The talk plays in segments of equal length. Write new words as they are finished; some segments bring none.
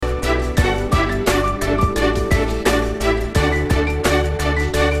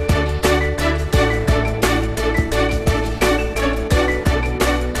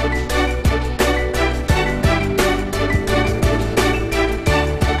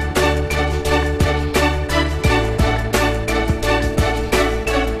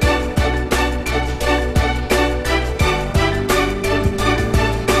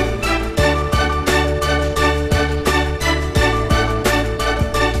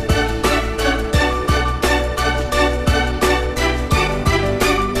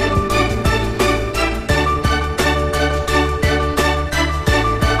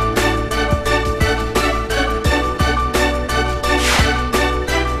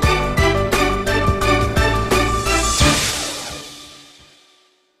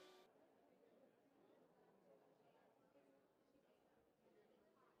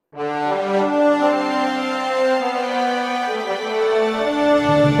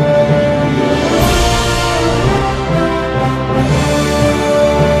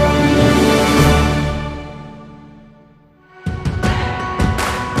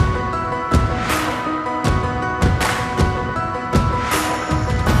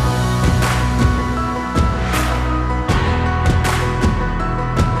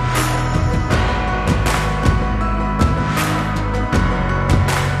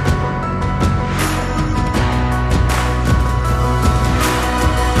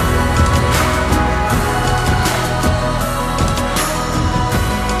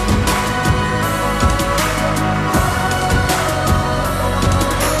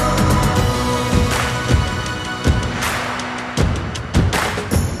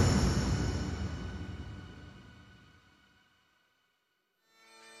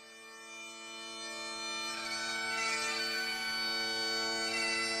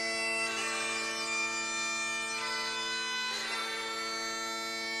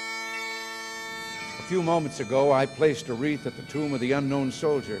few moments ago, I placed a wreath at the tomb of the unknown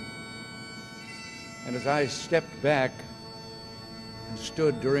soldier. And as I stepped back and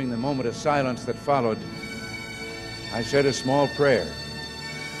stood during the moment of silence that followed, I said a small prayer.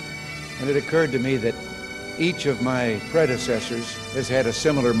 And it occurred to me that each of my predecessors has had a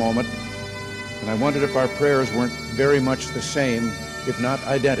similar moment, and I wondered if our prayers weren't very much the same, if not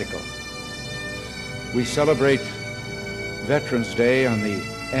identical. We celebrate Veterans Day on the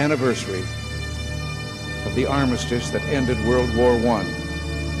anniversary of the armistice that ended World War I.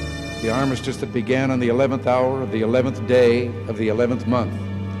 The armistice that began on the 11th hour of the 11th day of the 11th month.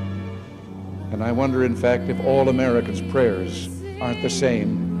 And I wonder, in fact, if all Americans' prayers aren't the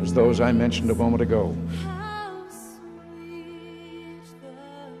same as those I mentioned a moment ago.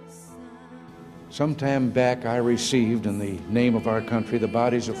 Some time back, I received, in the name of our country, the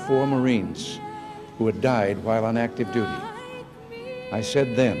bodies of 4 Marines who had died while on active duty. I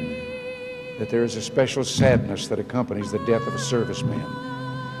said then that there is a special sadness that accompanies the death of a serviceman,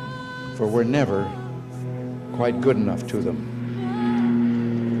 for we're never quite good enough to them.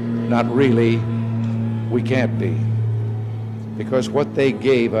 Not really, we can't be, because what they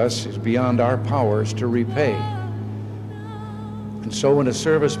gave us is beyond our powers to repay. And so when a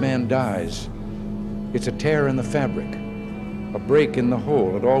serviceman dies, it's a tear in the fabric, a break in the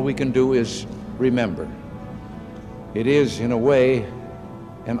whole, and all we can do is remember. It is, in a way,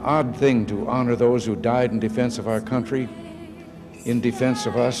 an odd thing to honor those who died in defense of our country, in defense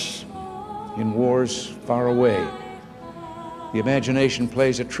of us, in wars far away. The imagination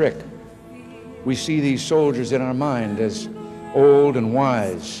plays a trick. We see these soldiers in our mind as old and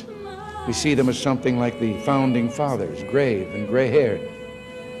wise. We see them as something like the founding fathers, grave and gray-haired.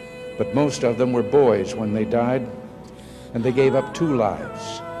 But most of them were boys when they died, and they gave up 2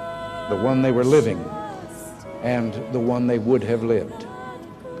 lives, the one they were living and the one they would have lived.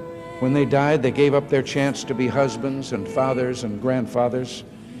 When they died, they gave up their chance to be husbands and fathers and grandfathers.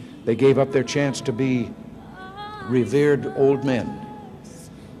 They gave up their chance to be revered old men.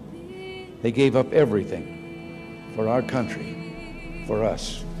 They gave up everything for our country, for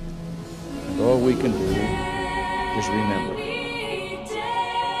us. And all we can do is remember.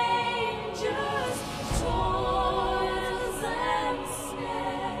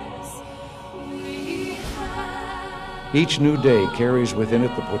 Each new day carries within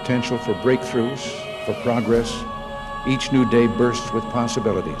it the potential for breakthroughs, for progress. Each new day bursts with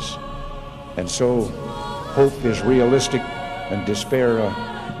possibilities. And so, hope is realistic and despair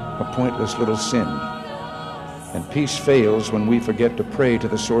a pointless little sin. And peace fails when we forget to pray to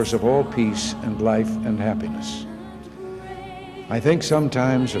the source of all peace and life and happiness. I think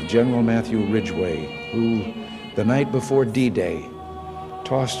sometimes of General Matthew Ridgway, who, the night before D-Day,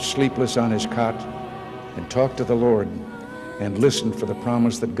 tossed sleepless on his cot and talked to the Lord and listened for the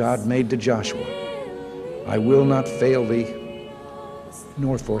promise that God made to Joshua. I will not fail thee,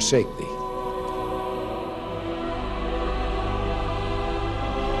 nor forsake thee.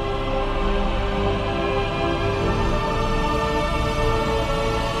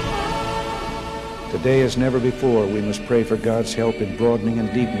 Today, as never before, we must pray for God's help in broadening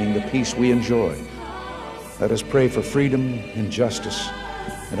and deepening the peace we enjoy. Let us pray for freedom and justice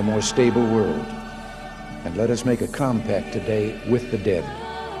and a more stable world. And let us make a compact today with the dead,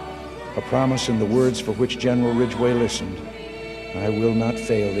 a promise in the words for which General Ridgway listened: I will not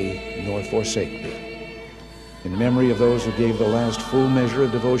fail thee, nor forsake thee. In memory of those who gave the last full measure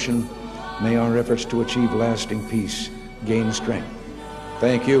of devotion, may our efforts to achieve lasting peace gain strength.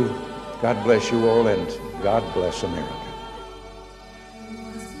 Thank you. God bless you all, and God bless America.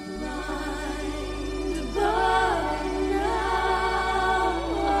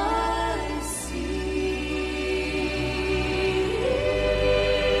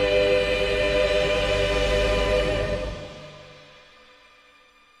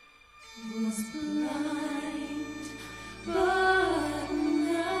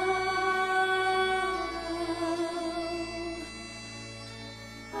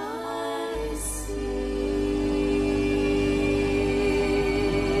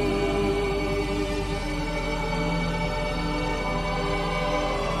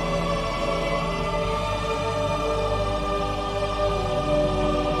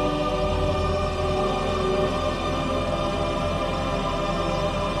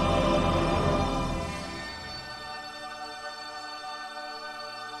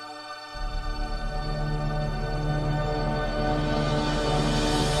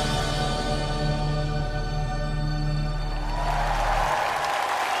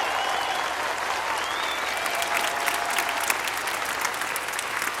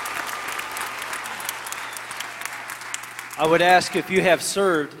 would ask if you have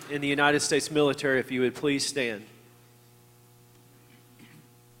served in the United States military, if you would please stand.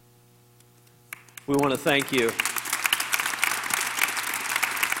 We want to thank you.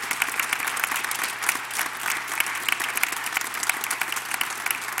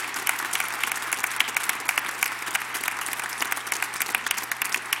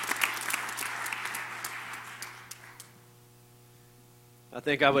 I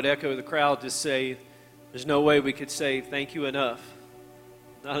think I would echo the crowd to say there's no way we could say thank you enough.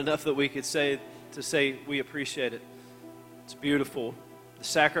 Not enough that we could say we appreciate it. It's beautiful. The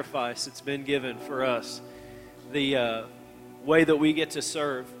sacrifice that's been given for us. The way that we get to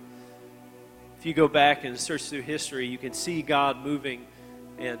serve. If you go back and search through history, you can see God moving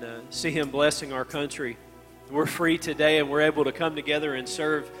and see Him blessing our country. We're free today and we're able to come together and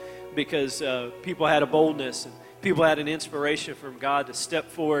serve because people had a boldness and people had an inspiration from God to step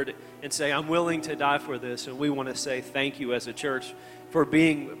forward and say, I'm willing to die for this. And we want to say thank you as a church for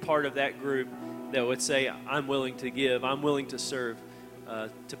being part of that group that would say, I'm willing to give, I'm willing to serve,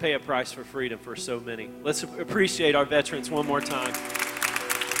 to pay a price for freedom for so many. Let's appreciate our veterans one more time.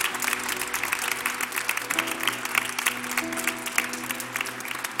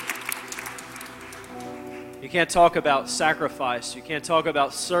 You can't talk about sacrifice, you can't talk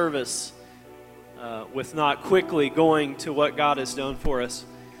about service with not quickly going to what God has done for us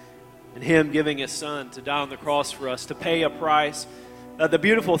and Him giving His Son to die on the cross for us, to pay a price. The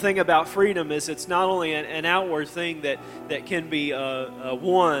beautiful thing about freedom is it's not only an outward thing that can be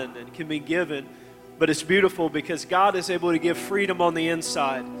won and can be given, but it's beautiful because God is able to give freedom on the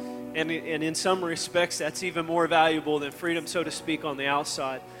inside. And in some respects, that's even more valuable than freedom, so to speak, on the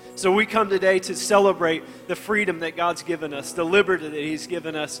outside. So we come today to celebrate the freedom that God's given us. The liberty that He's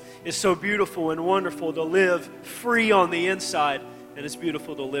given us is so beautiful and wonderful to live free on the inside, and it's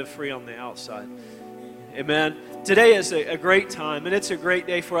beautiful to live free on the outside. Amen. Today is a great time, and it's a great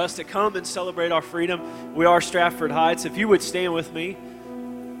day for us to come and celebrate our freedom. We are Stratford Heights. If you would stand with me,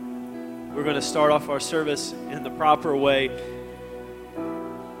 we're going to start off our service in the proper way.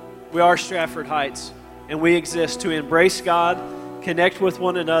 We are Stratford Heights, and we exist to embrace God, connect with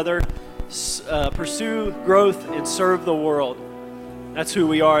one another, pursue growth, and serve the world. That's who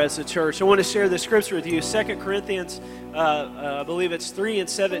we are as a church. I want to share the scripture with you. 2 Corinthians, I believe it's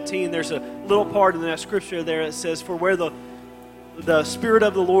 3:17. There's a little part in that scripture there that says, for where the Spirit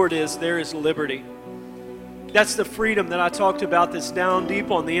of the Lord is, there is liberty. That's the freedom that I talked about that's down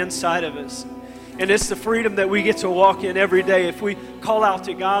deep on the inside of us. And it's the freedom that we get to walk in every day. If we call out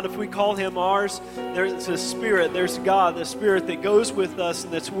to God, if we call Him ours, there's a Spirit, there's God, the Spirit that goes with us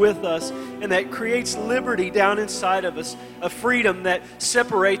and that's with us and that creates liberty down inside of us, a freedom that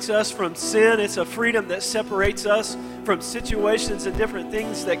separates us from sin. It's a freedom that separates us from situations and different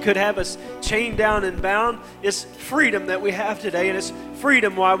things that could have us chained down and bound. It's freedom that we have today, and it's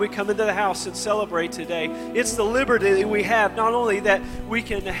freedom why we come into the house and celebrate today. It's the liberty that we have, not only that we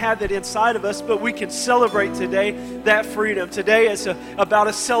can have it inside of us, but we can celebrate today that freedom. Today is about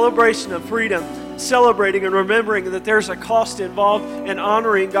a celebration of freedom, celebrating and remembering that there's a cost involved in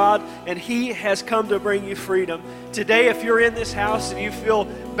honoring God, and He has come to bring you freedom. Today, if you're in this house and you feel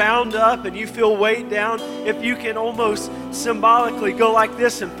bound up and you feel weighed down, if you can almost symbolically go like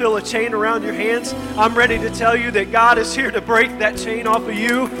this and feel a chain around your hands, I'm ready to tell you that God is here to break that chain off of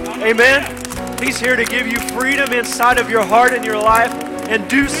you. Amen. He's here to give you freedom inside of your heart and your life and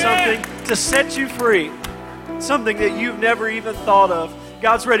do something to set you free, something that you've never even thought of.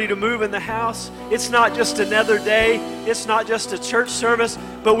 God's ready to move in the house. It's not just another day. It's not just a church service,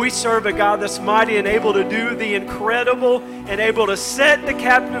 but we serve a God that's mighty and able to do the incredible and able to set the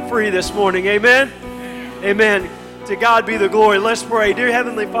captive free this morning. Amen? Amen. To God be the glory. Let's pray. Dear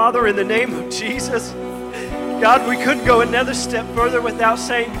Heavenly Father, in the name of Jesus, God, we couldn't go another step further without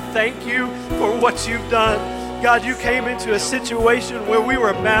saying thank you for what you've done. God, you came into a situation where we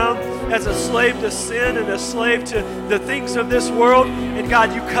were bound as a slave to sin and a slave to the things of this world. And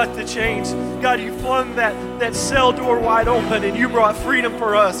God, you cut the chains. God, you flung that cell door wide open and you brought freedom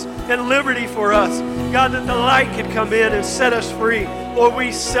for us and liberty for us. God, that the light can come in and set us free. Lord,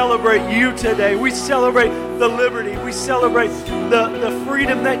 we celebrate you today. We celebrate the liberty. We celebrate the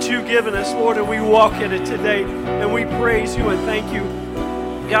freedom that you've given us, Lord, and we walk in it today. And we praise you and thank you.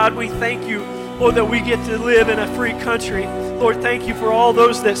 God, we thank you, Lord, that we get to live in a free country. Lord, thank you for all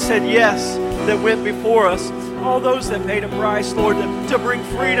those that said yes, that went before us. All those that paid a price, Lord, to bring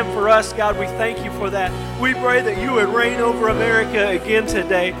freedom for us. God, we thank you for that. We pray that you would reign over America again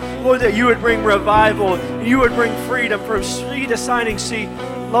today. Lord, that you would bring revival. You would bring freedom from sea to shining sea.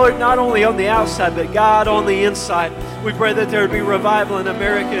 Lord, not only on the outside, but God, on the inside. We pray that there would be revival in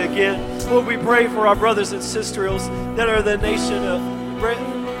America again. Lord, we pray for our brothers and sisters that are the nation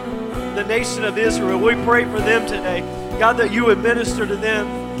of Israel. We pray for them today. God, that you would minister to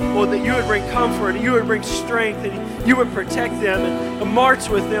them. Lord, that you would bring comfort, and you would bring strength, and you would protect them and march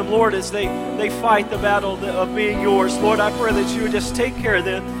with them, Lord, as they fight the battle of being yours. Lord, I pray that you would just take care of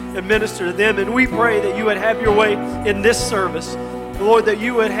them and minister to them. And we pray that you would have your way in this service. Lord, that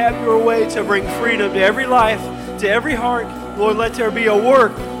you would have your way to bring freedom to every life, to every heart. Lord, let there be a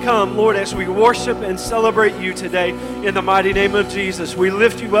work come, Lord, as we worship and celebrate you today. In the mighty name of Jesus, we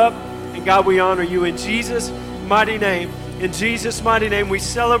lift you up, and God, we honor you in Jesus' mighty name. In Jesus' mighty name, we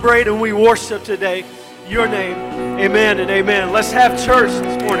celebrate and we worship today your name. Amen and amen. Let's have church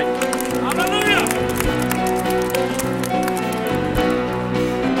this morning. Hallelujah.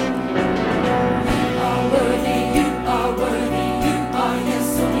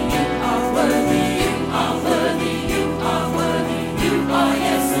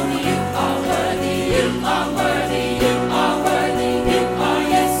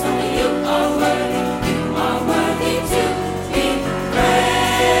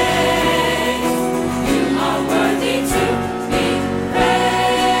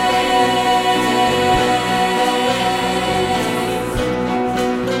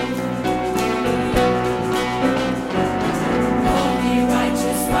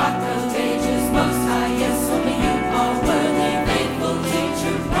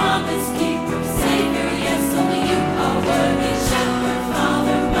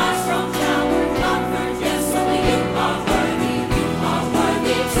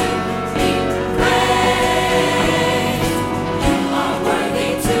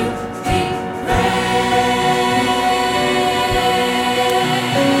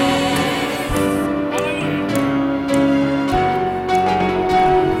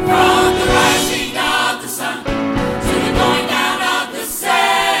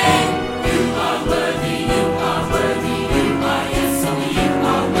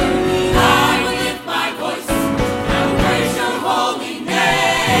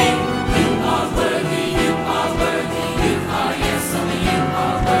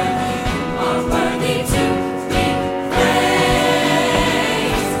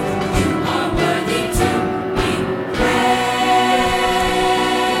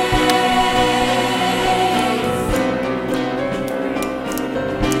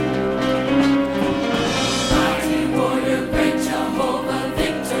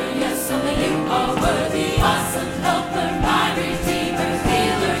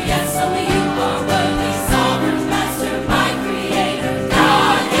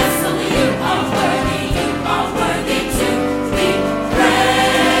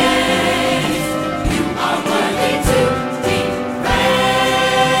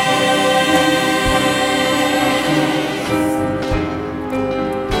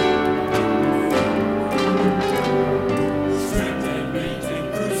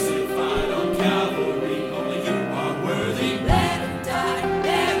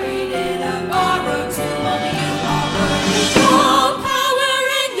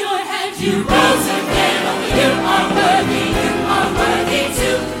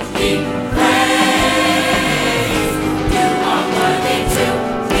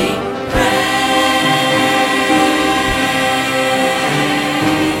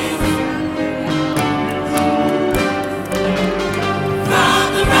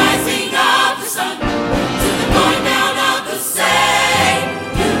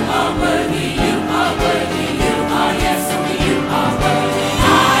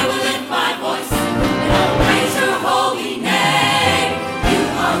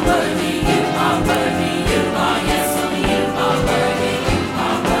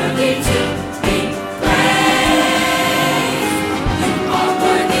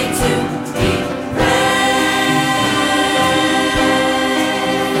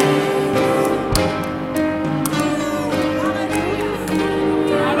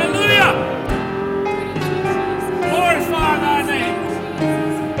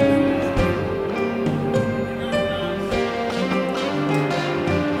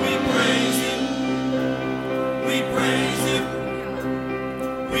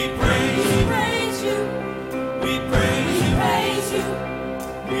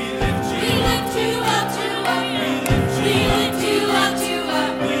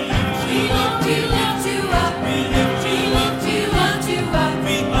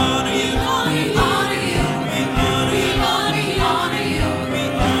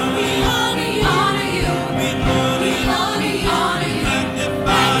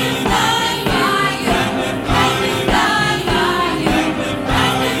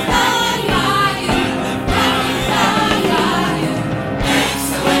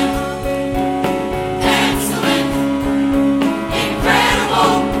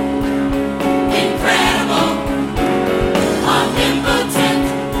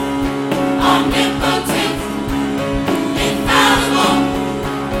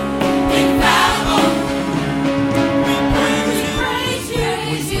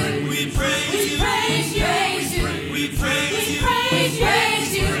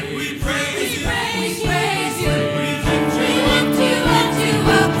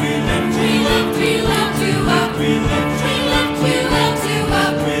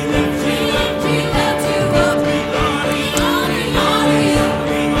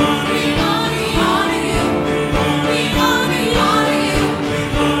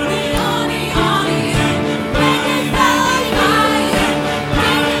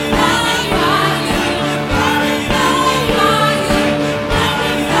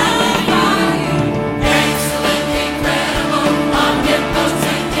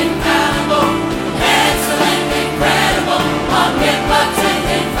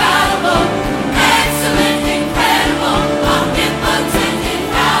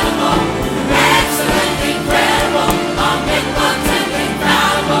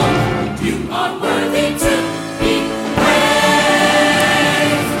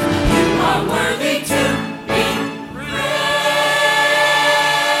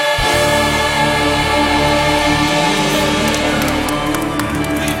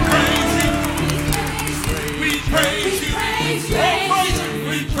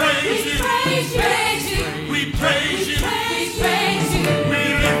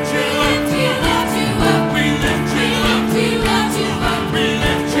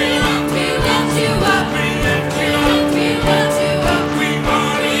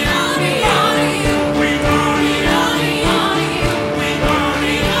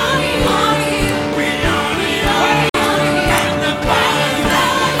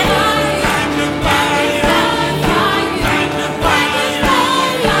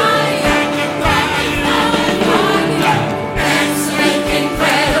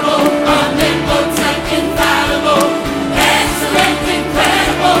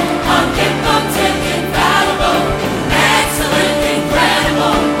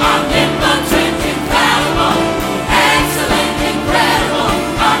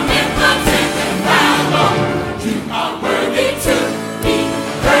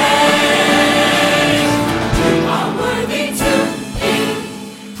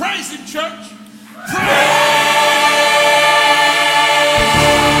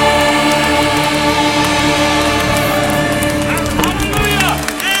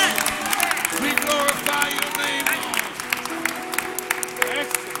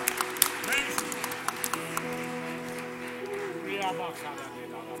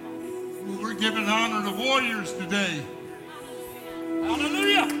 giving honor to warriors today.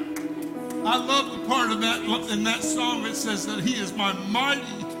 Hallelujah. I love the part of that in that song that says that he is my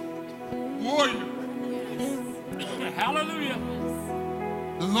mighty warrior. Hallelujah.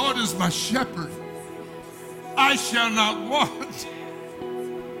 The Lord is my shepherd. I shall not want.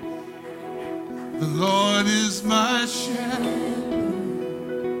 The Lord is my shepherd.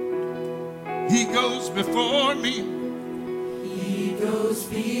 He goes before me. He goes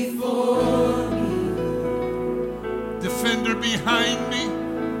before me. Defender behind me.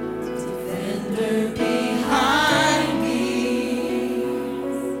 Defender behind me.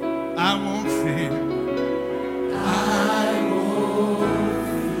 I won't fear. I won't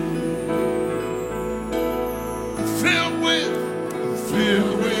fear. I'm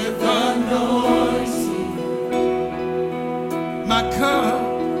filled with anointing. My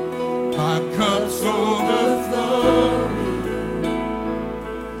cup's overflowing.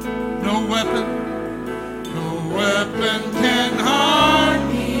 No weapon can harm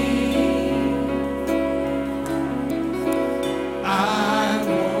me. I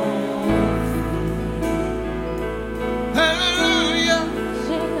won't fear. Hallelujah.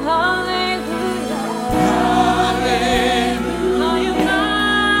 Sing hallelujah. Hallelujah.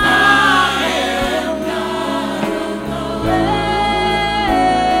 I am not alone.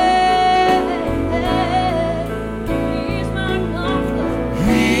 He's my comfort.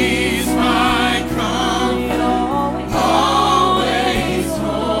 He's my comfort. Always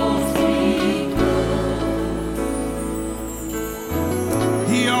holds me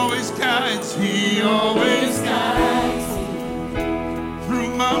He always guides. He always guides through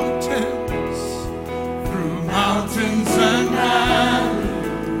mountains and valleys.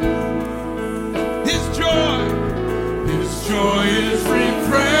 His joy is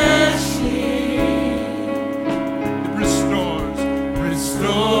refreshing. It restores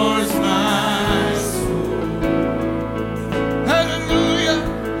my soul. Hallelujah.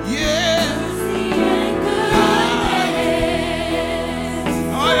 Yes.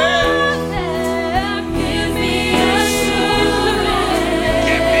 Oh, yes. Give me assurance.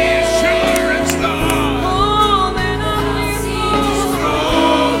 Give me assurance, Lord. More than I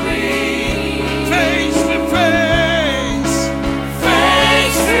Glory, face to face,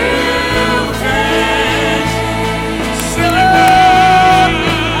 face to face.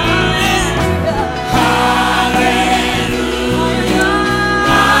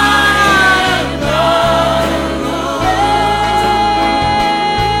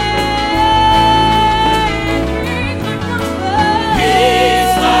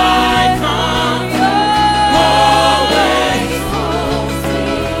 He's my comfort, always holds me.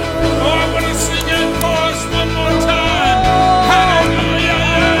 Oh, I want to sing that chorus one more time. Hallelujah,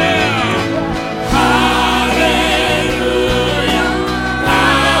 hallelujah. I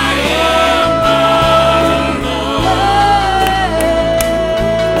am not alone.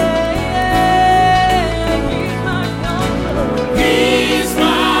 He's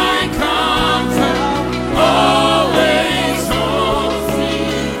my comfort, always holds me.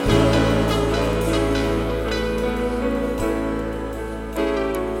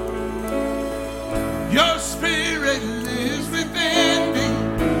 Your spirit lives within me,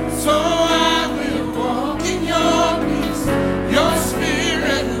 so I will walk in your peace. Your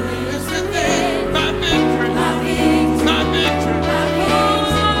spirit lives within my victory, my victory.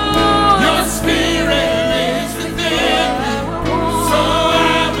 Your spirit lives within me, so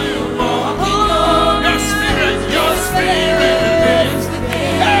I will walk in your spirit. Your spirit lives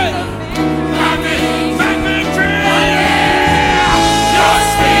within my victory. Your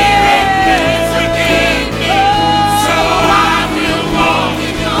spirit lives within me, so I will walk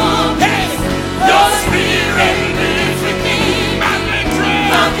in your peace. Your spirit lives within my victory,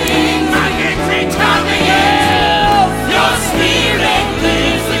 my victory. Your spirit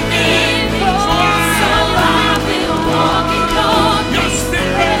lives within me, so I will walk in your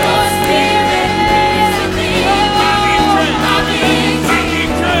spirit. Your spirit lives within my victory, my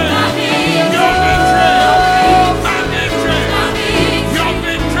victory. Your victory, my victory. Your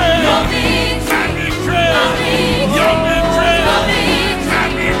victory, my victory. Your victory, my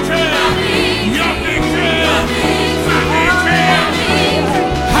victory. Your victory, my victory.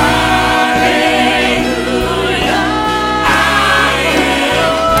 Hallelujah.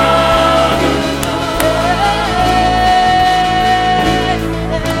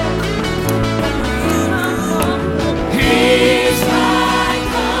 He's my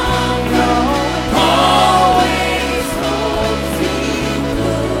comfort, always holds me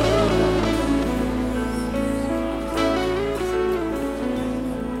close.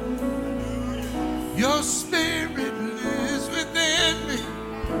 Your spirit lives within me,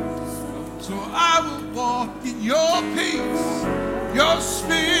 so your peace, your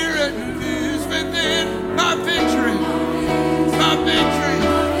spirit lives within my victory, my victory.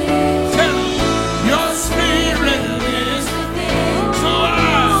 Tell him, your spirit lives within, so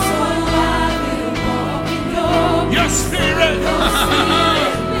I will walk in your spirit.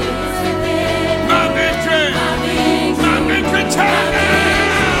 My victory, my victory time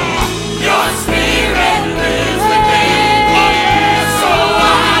now. Your spirit lives within, oh yeah, so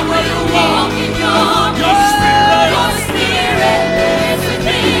I will walk in your spirit. Your spirit lives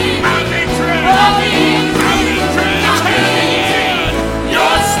within, my victory, my victory time.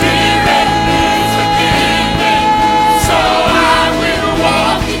 Your spirit lives within me, so I will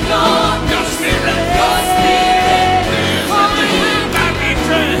walk in your spirit. Your spirit lives within, my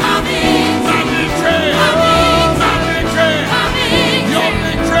victory, my victory, my victory, your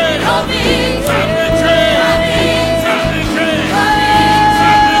victory, my victory, my victory, your victory, my victory,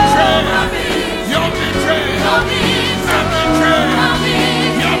 your victory.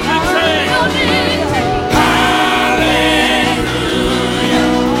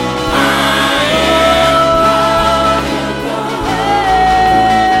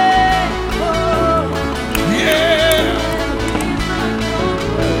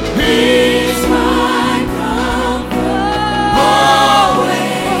 He's my comfort,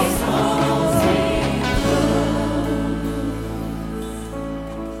 always holds me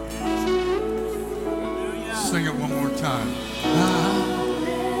close. Sing it one more time.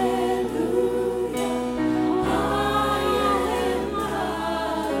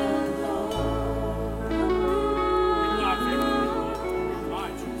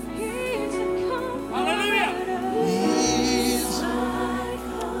 He's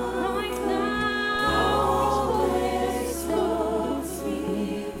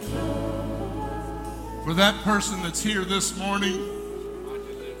for that person that's here this morning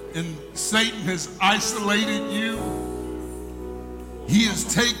and Satan has isolated you, he has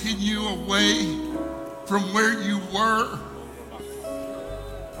taken you away from where you were,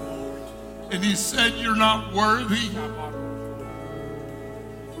 and he said you're not worthy,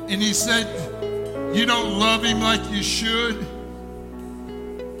 and he said you don't love him like you should,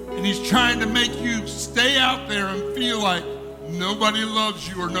 and he's trying to make you stay out there and feel like nobody loves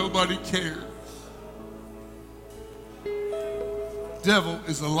you or nobody cares. Devil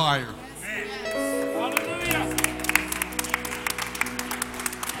is a liar.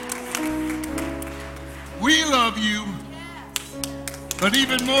 We love you, but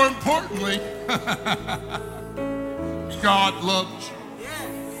even more importantly, God loves you.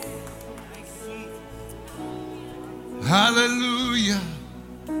 Hallelujah.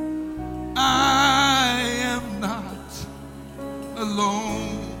 I am not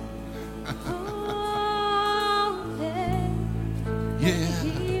alone. Yeah.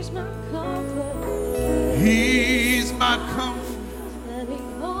 He's my comfort, He's my comfort, and he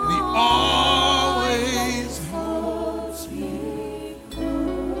and he always holds me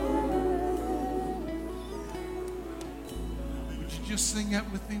Would you just sing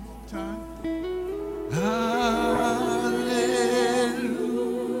that with me one time? Hallelujah.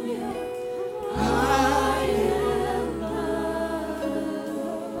 I am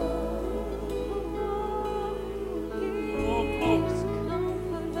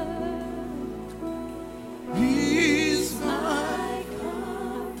He's my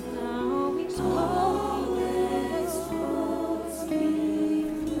always holds me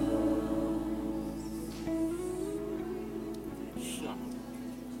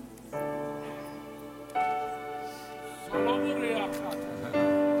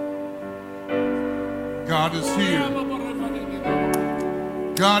God is here.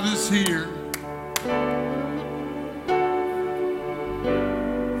 God is here.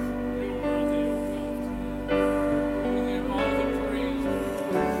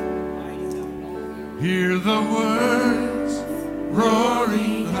 Hear the words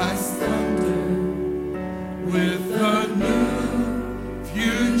roaring like thunder, with a new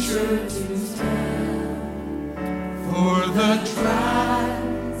future to tell. For the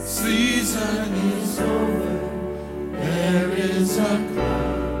dry season is over, there is a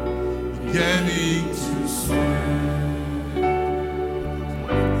cloud beginning to swell.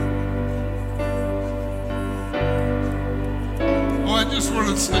 Oh, I just want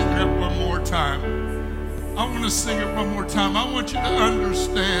to sing that one more time. I want to sing it one more time. I want you to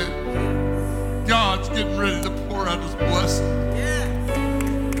understand God's getting ready to pour out his blessing.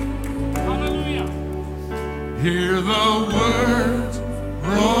 Hallelujah. Hear the words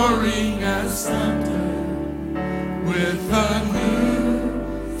roaring as thunder, with a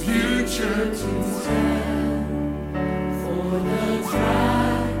new future to tell. For the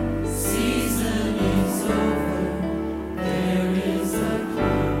dry season is over,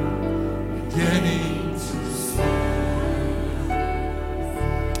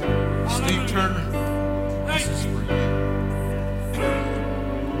 Steve Turner. This is for you.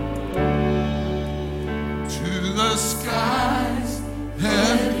 To the skies,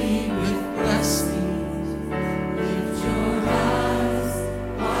 heavy with blessings, lift your eyes,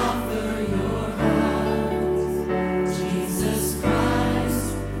 offer your hearts. Jesus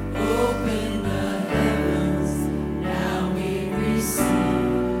Christ, open the heavens, now we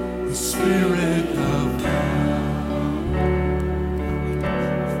receive the Spirit of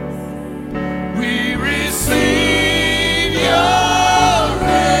we receive your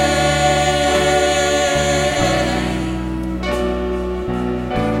reign.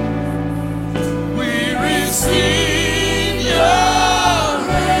 We receive your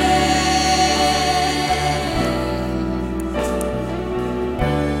reign.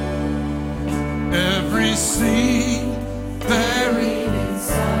 Every seed buried in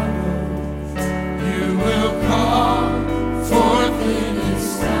sorrow, you will call forth in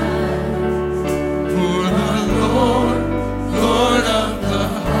its time. For the Lord, Lord of the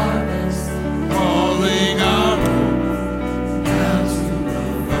harvest, calling our hope now to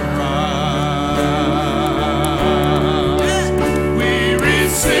arise. We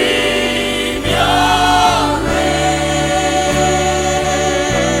receive your reign.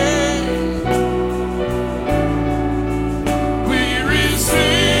 We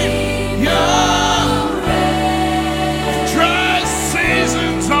receive your reign. Dry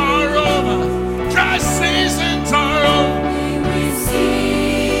seasons are over. Dry seasons are over. We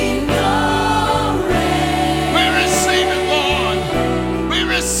receive your reign. We receive it, Lord. We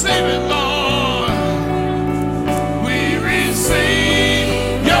receive it, Lord. We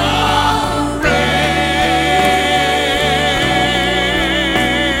receive your reign.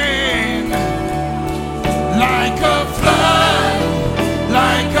 Like a flood,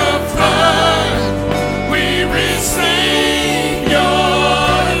 like a flood, we receive your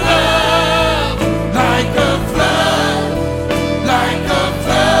love. Like a flood,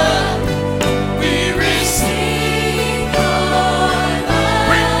 we receive your love.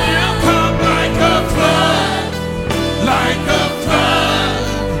 When you come like a flood,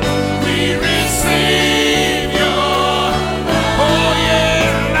 we receive your love. Oh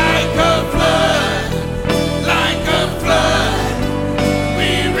yeah, like a flood,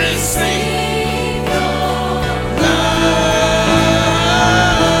 we receive your love.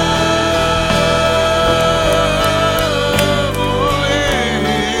 Oh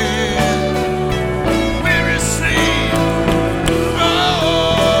yeah, we receive. Oh.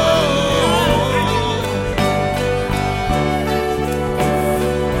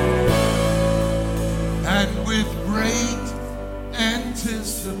 And with great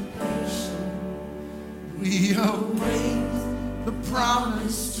anticipation, we await the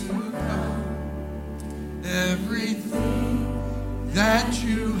promise to come. Everything that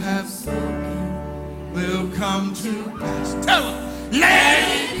you have spoken will come to pass. Tell them, let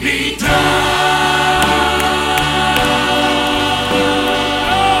it be done.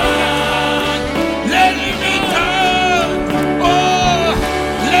 Let it be done. Oh,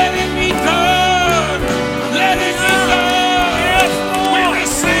 let it be done. Let it be done. We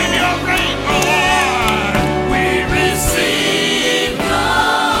receive your reign, Lord. We receive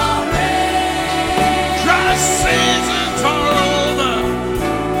your reign. Dry seasons are over.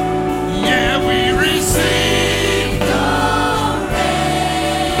 Yeah, we receive your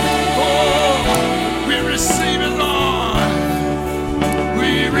reign. Oh, we receive it, Lord.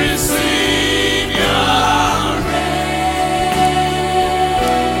 We receive your reign.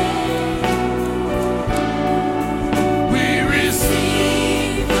 We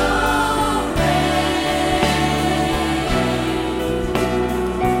receive your reign.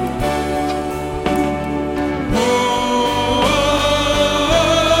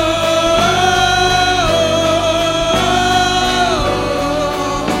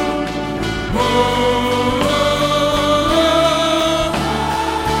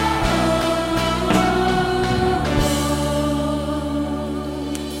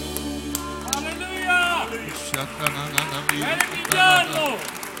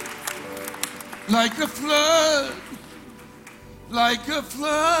 Like a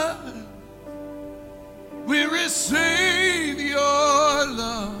flood, we receive your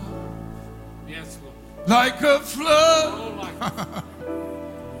love. Yes, Lord. Like a flood, Oh, my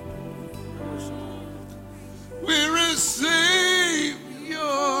we receive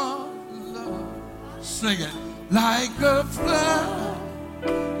your love. Sing it. Like a flood,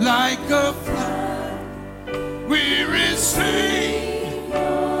 we receive.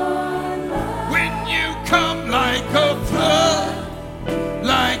 When you come like a flood,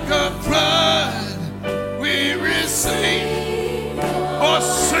 we receive. Oh,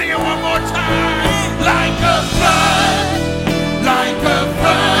 sing Sing it one more time. Like a flood, like a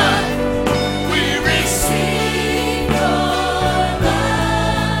flood, we receive your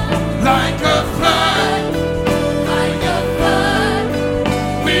love. Like a flood, Like a flood,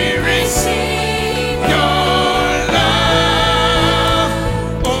 we receive your love.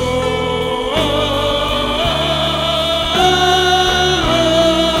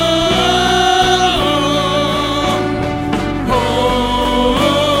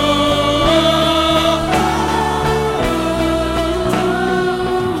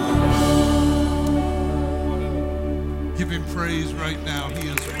 Give him praise right now. He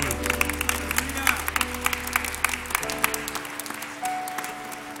is worthy.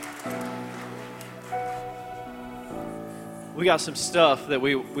 We got some stuff that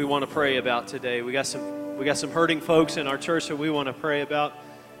we want to pray about today. We got some hurting folks in our church that we want to pray about.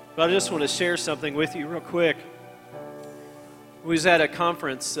 But I just want to share something with you real quick. We was at a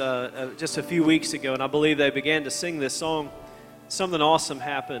conference just a few weeks ago, and I believe they began to sing this song. Something awesome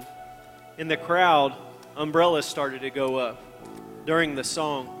happened. In the crowd, umbrellas started to go up during the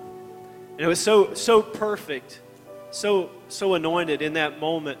song. And it was so perfect, so anointed in that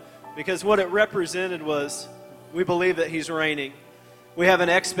moment, because what it represented was we believe that He's reigning. We have an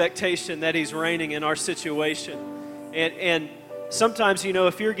expectation that He's reigning in our situation. And sometimes, you know,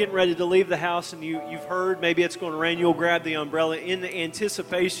 if you're getting ready to leave the house and you've heard maybe it's going to rain, you'll grab the umbrella in the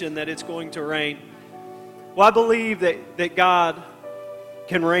anticipation that it's going to rain. Well, I believe that God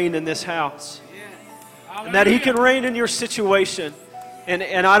can reign in this house. And that He can reign in your situation.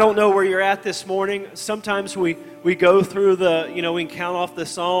 And I don't know where you're at this morning. Sometimes we go through we can count off the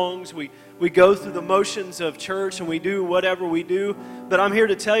songs. We go through the motions of church and we do whatever we do. But I'm here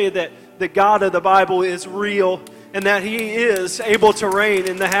to tell you that the God of the Bible is real and that He is able to reign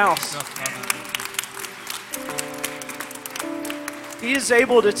in the house. He is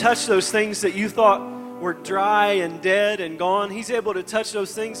able to touch those things that you thought were dry and dead and gone. He's able to touch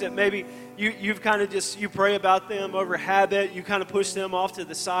those things that maybe you've kind of you pray about them over habit. You kind of push them off to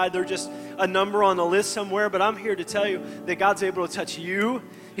the side. They're just a number on the list somewhere. But I'm here to tell you that God's able to touch you.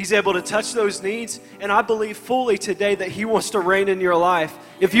 He's able to touch those needs. And I believe fully today that He wants to reign in your life.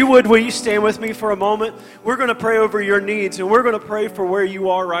 If you would, will you stand with me for a moment? We're going to pray over your needs. And we're going to pray for where you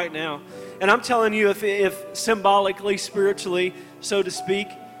are right now. And I'm telling you, if symbolically, spiritually, so to speak,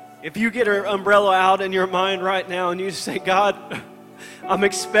 if you get an umbrella out in your mind right now and you say, God, I'm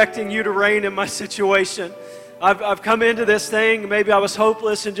expecting you to reign in my situation. I've come into this thing, maybe I was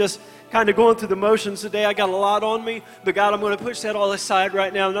hopeless and just kind of going through the motions today. I got a lot on me, but God, I'm going to push that all aside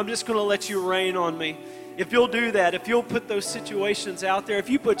right now, and I'm just going to let you reign on me. If you'll do that, if you'll put those situations out there, if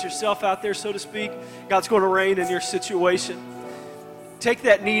you put yourself out there, so to speak, God's going to reign in your situation. Take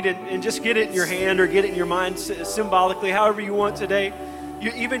that need and just get it in your hand or get it in your mind symbolically, however you want today.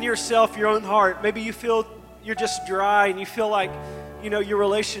 Even yourself, your own heart, maybe you feel you're just dry and you feel like, your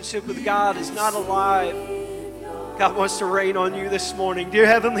relationship with God is not alive. God wants to reign on you this morning. Dear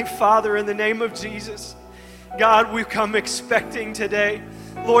Heavenly Father, in the name of Jesus, God, we've come expecting today,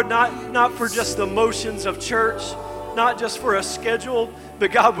 Lord, not for just the motions of church, not just for a schedule,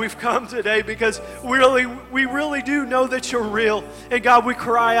 but God, we've come today because we really do know that you're real. And God, we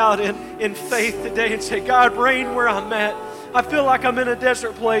cry out in faith today and say, God, reign where I'm at. I feel like I'm in a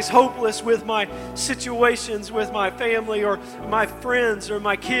desert place, hopeless with my situations, with my family or my friends or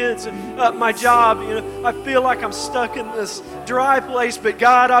my kids and my job. I feel like I'm stuck in this dry place, but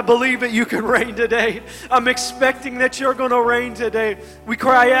God, I believe that you can reign today. I'm expecting that you're going to reign today. We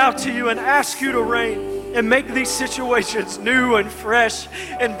cry out to you and ask you to reign and make these situations new and fresh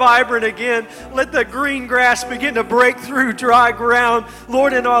and vibrant again. Let the green grass begin to break through dry ground,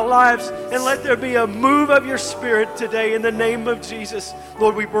 Lord, in our lives, and let there be a move of your Spirit today in the name of Jesus.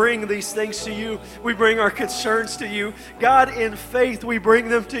 Lord, we bring these things to you. We bring our concerns to you. God, in faith, we bring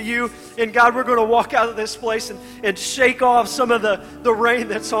them to you. And God, we're going to walk out of this place and shake off some of the rain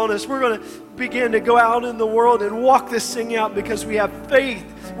that's on us. We're going to begin to go out in the world and walk this thing out because we have faith.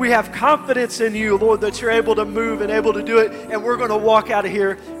 We have confidence in you, Lord, that you're able to move and able to do it. And we're going to walk out of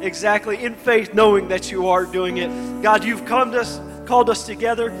here exactly in faith, knowing that you are doing it. God, you've called us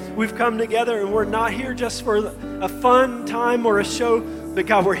together. We've come together, and we're not here just for a fun time or a show, but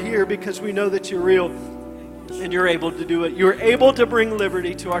God, we're here because we know that you're real and you're able to do it. You're able to bring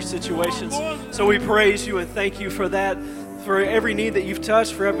liberty to our situations. So we praise you and thank you for that, for every need that you've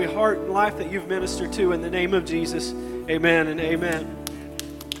touched, for every heart and life that you've ministered to. In the name of Jesus, amen and amen.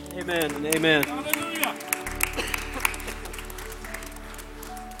 Amen and amen.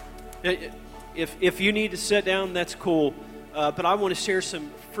 Hallelujah. If you need to sit down, that's cool. But I want to share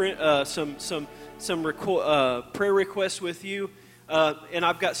some prayer requests with you. And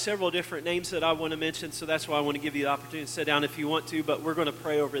I've got several different names that I want to mention, so that's why I want to give you the opportunity to sit down if you want to, but we're going to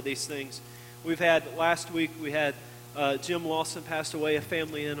pray over these things. Last week, we had Jim Lawson passed away, a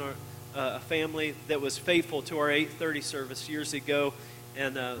family that was faithful to our 8:30 service years ago,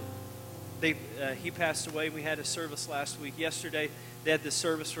 and he passed away. We had a service last week. Yesterday, they had the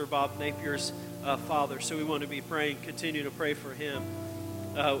service for Bob Napier's father, so we want to be praying, continue to pray for him.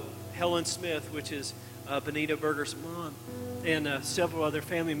 Helen Smith, which is Benita Berger's mom, and several other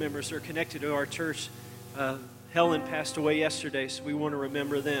family members are connected to our church. Helen passed away yesterday, so we want to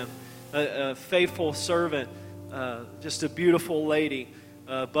remember them. A faithful servant, just a beautiful lady.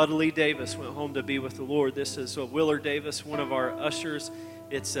 Bud Lee Davis went home to be with the Lord. This is Willard Davis, one of our ushers.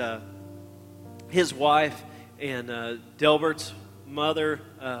 It's his wife and Delbert's mother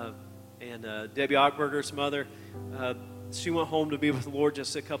and Debbie Ockberger's mother. She went home to be with the Lord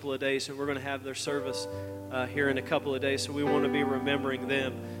just a couple of days, and we're going to have their service here in a couple of days, so we want to be remembering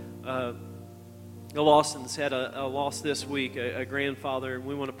them. The Lawsons had a loss this week, a grandfather, and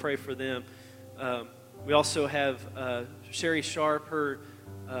we want to pray for them. We also have Sherry Sharp,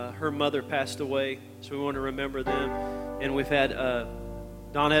 her mother passed away, so we want to remember them. And we've had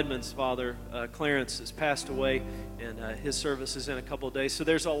Don Edmonds' father, Clarence, has passed away, and his service is in a couple of days. So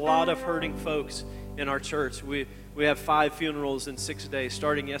there's a lot of hurting folks in our church. We have 5 funerals in 6 days.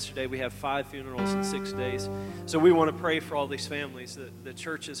 Starting yesterday, we have 5 funerals in 6 days. So we want to pray for all these families. The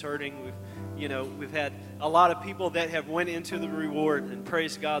church is hurting. We've had a lot of people that have went into the reward, and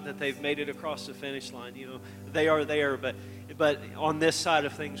praise God that they've made it across the finish line. They are there, but on this side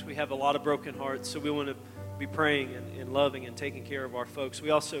of things, we have a lot of broken hearts. So we want to be praying and loving and taking care of our folks. We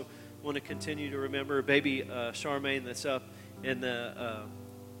also want to continue to remember baby Charmaine that's up in the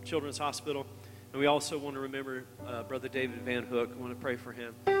Children's Hospital. And we also want to remember Brother David Van Hook. We want to pray for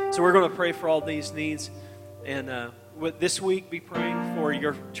him. So we're going to pray for all these needs. And this week, be praying for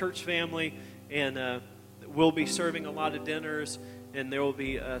your church family. And we'll be serving a lot of dinners. And there will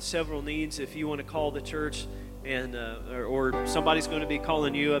be several needs if you want to call the church. And or somebody's going to be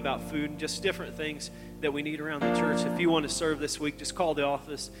calling you about food and just different things that we need around the church. If you want to serve this week, just call the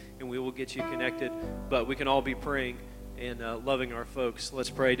office and we will get you connected. But we can all be praying and loving our folks.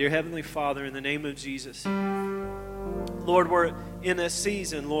 Let's pray. Dear Heavenly Father, in the name of Jesus, Lord, we're in a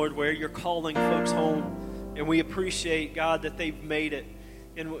season, Lord, where you're calling folks home, and we appreciate, God, that they've made it,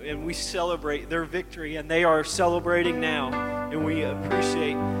 and we celebrate their victory, and they are celebrating now, and we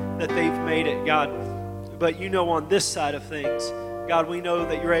appreciate that they've made it, God. But on this side of things, God, we know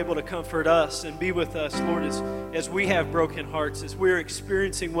that you're able to comfort us and be with us, Lord, as we have broken hearts, as we're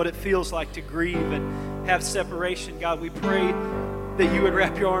experiencing what it feels like to grieve and have separation. God, we pray that you would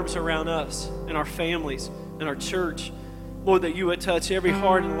wrap your arms around us and our families and our church. Lord, that you would touch every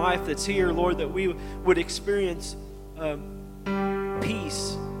heart and life that's here, Lord, that we would experience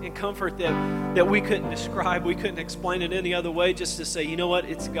peace and comfort that we couldn't describe, we couldn't explain it any other way, just to say, you know what,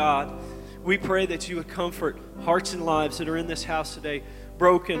 it's God. We pray that you would comfort hearts and lives that are in this house today,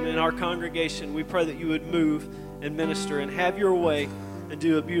 broken in our congregation. We pray that you would move and minister and have your way and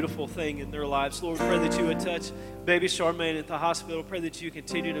do a beautiful thing in their lives. Lord, pray that you would touch baby Charmaine at the hospital. Pray that you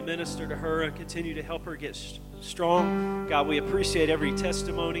continue to minister to her and continue to help her get strong. God, we appreciate every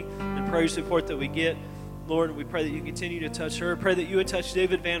testimony and praise report that we get. Lord, we pray that you continue to touch her. Pray that you would touch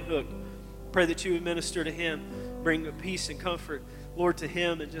David Van Hook. Pray that you would minister to him, bring peace and comfort, Lord, to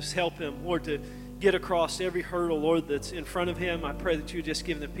him, and just help him, Lord, to get across every hurdle, Lord, that's in front of him. I pray that you would just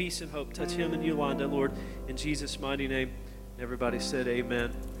give him the peace and hope. Touch him and Yolanda, Lord, in Jesus' mighty name. Everybody said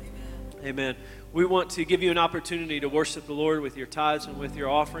amen. Amen. Amen. We want to give you an opportunity to worship the Lord with your tithes and with your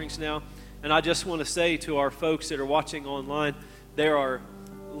offerings now. And I just want to say to our folks that are watching online, there are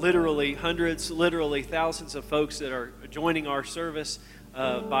literally hundreds, literally thousands of folks that are joining our service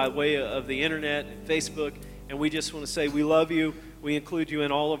by way of the internet and Facebook. And we just want to say we love you. We include you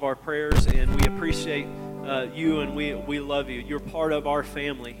in all of our prayers, and we appreciate you, and we love you. You're part of our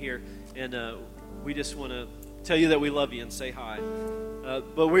family here, and we just want to tell you that we love you and say hi.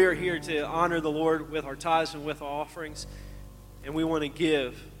 But we are here to honor the Lord with our tithes and with our offerings, and we want to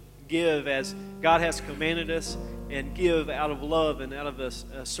give as God has commanded us, and give out of love and out of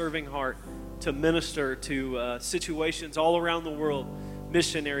a serving heart to minister to situations all around the world,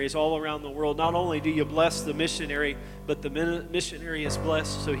 missionaries all around the world. Not only do you bless the missionary, but the missionary is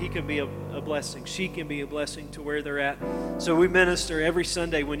blessed so he can be a blessing. She can be a blessing to where they're at. So we minister every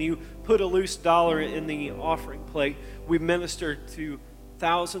Sunday. When you put a loose dollar in the offering plate, we minister to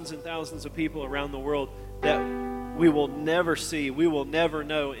thousands and thousands of people around the world that we will never see, we will never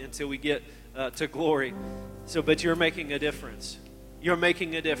know until we get to glory. So, but you're making a difference. You're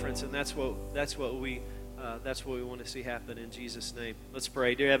making a difference, and that's what we that's what we want to see happen in Jesus' name. Let's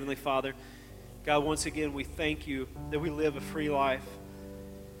pray. Dear Heavenly Father, God, once again, we thank you that we live a free life,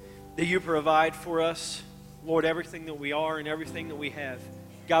 that you provide for us, Lord, everything that we are and everything that we have.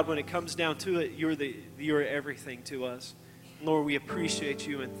 God, when it comes down to it, you're everything to us. Lord, we appreciate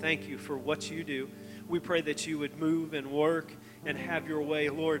you and thank you for what you do. We pray that you would move and work and have your way,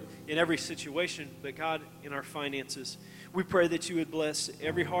 Lord, in every situation, but God, in our finances. We pray that you would bless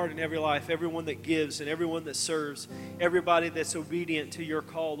every heart and every life, everyone that gives and everyone that serves, everybody that's obedient to your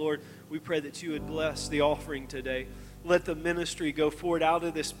call, Lord. We pray that you would bless the offering today. Let the ministry go forward out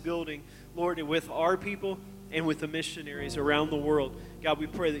of this building, Lord, and with our people and with the missionaries around the world. God, we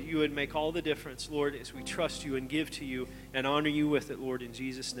pray that you would make all the difference, Lord, as we trust you and give to you and honor you with it, Lord, in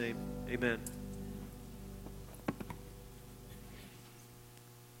Jesus' name. Amen.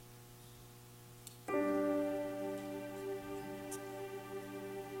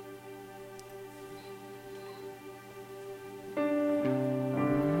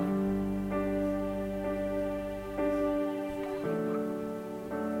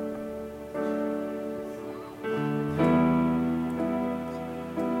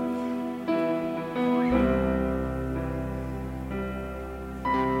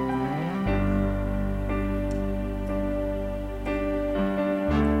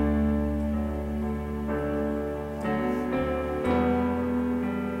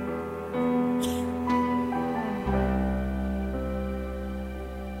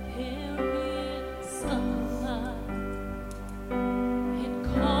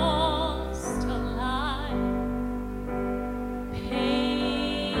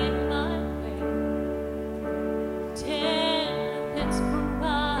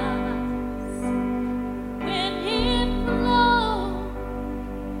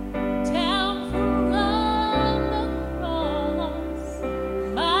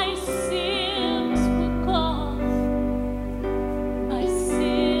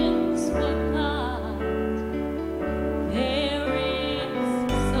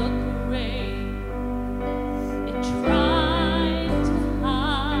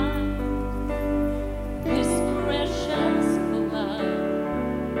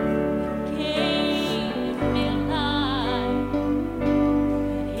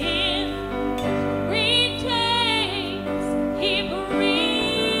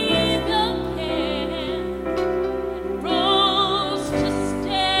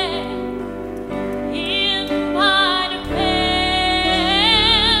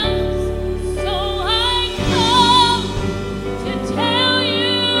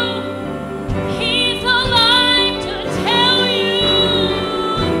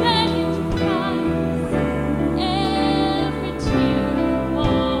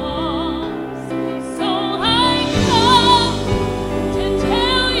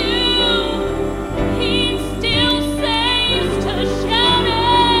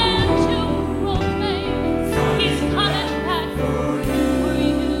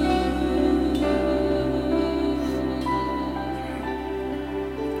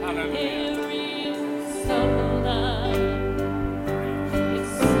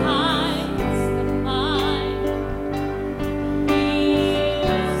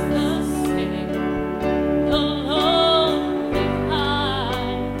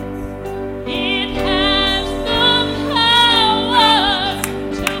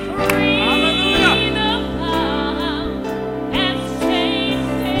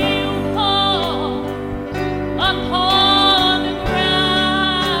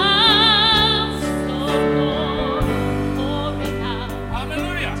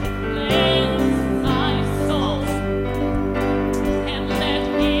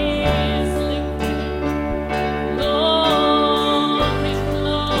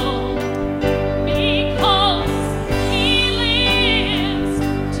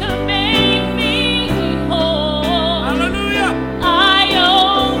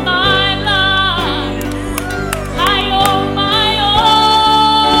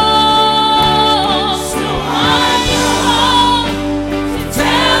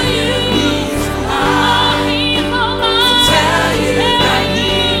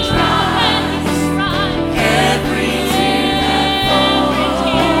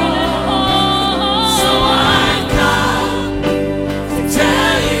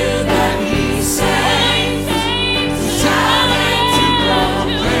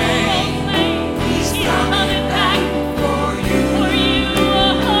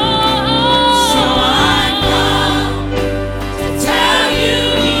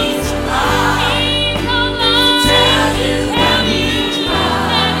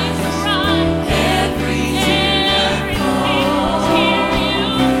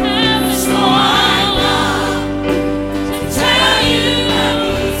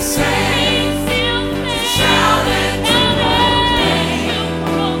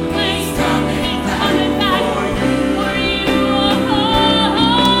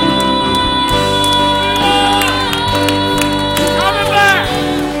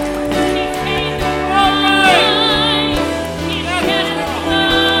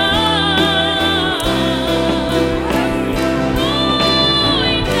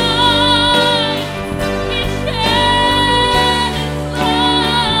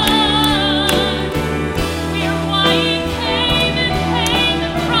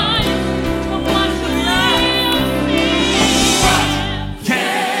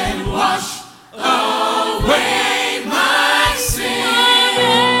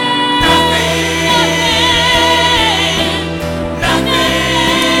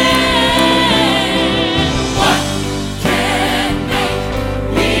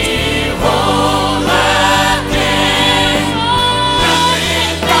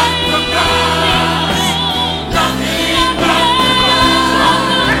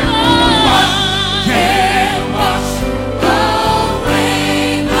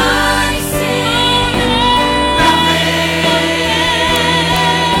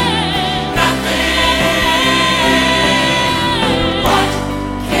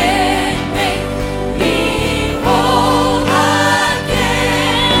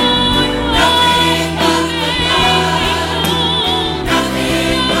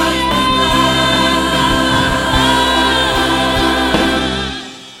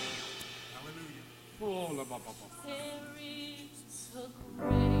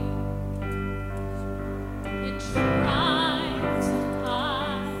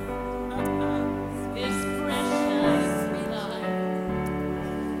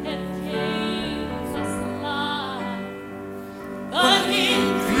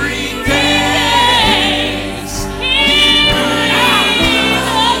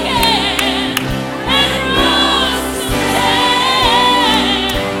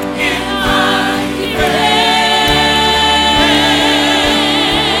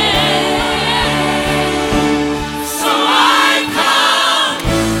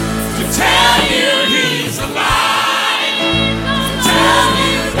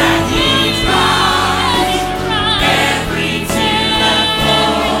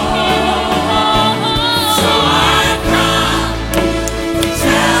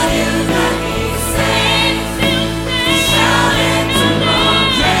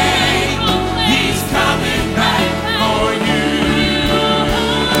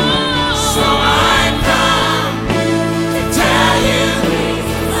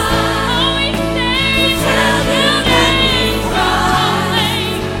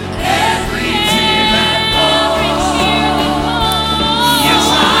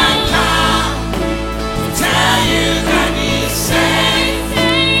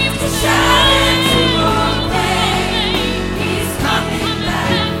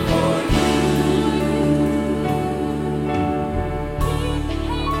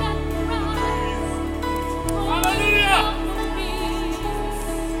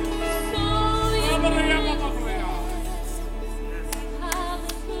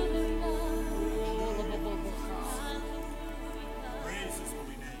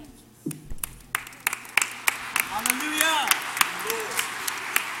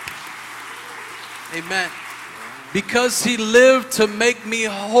 Amen. Because he lived to make me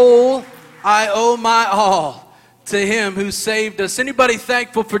whole, I owe my all to him who saved us. Anybody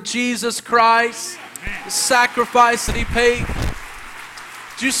thankful for Jesus Christ, the sacrifice that he paid?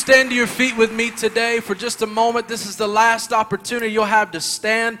 Would you stand to your feet with me today for just a moment? This is the last opportunity you'll have to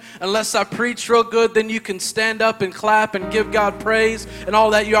stand. Unless I preach real good, then you can stand up and clap and give God praise and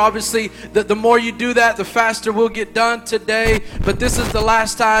all that. You obviously, the more you do that, the faster we'll get done today. But this is the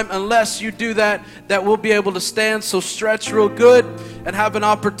last time, unless you do that, that we'll be able to stand. So stretch real good and have an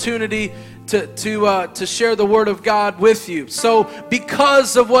opportunity to share the word of God with you. So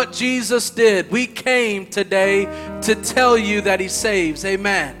because of what Jesus did, we came today to tell you that he saves.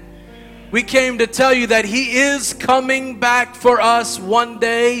 Amen. We came to tell you that he is coming back for us one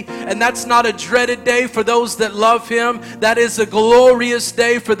day, and that's not a dreaded day for those that love him. That is a glorious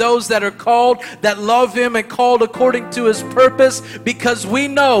day for those that are called, that love him and called according to his purpose, because we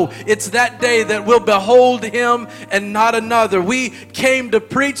know it's that day that we'll behold him and not another. We came to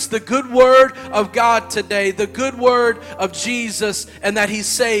preach the good word of God today, the good word of Jesus, and that he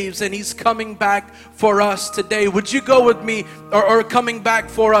saves and he's coming back for us today. Would you go with me, or coming back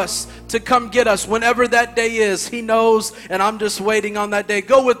for us, to come get us whenever that day is? He knows, and I'm just waiting on that day.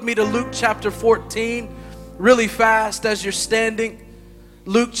 Go with me to Luke chapter 14 really fast as you're standing.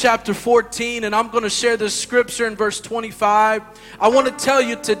 Luke chapter 14, and I'm going to share this scripture in verse 25. I want to tell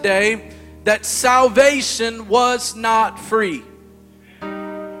you today that salvation was not free.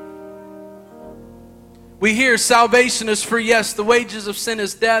 We hear salvation is free. Yes, the wages of sin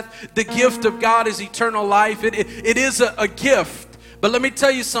is death. The gift of God is eternal life. It is a gift. But let me tell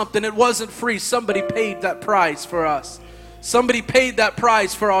you something. It wasn't free. Somebody paid that price for us. Somebody paid that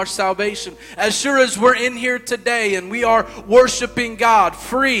price for our salvation. As sure as we're in here today and we are worshiping God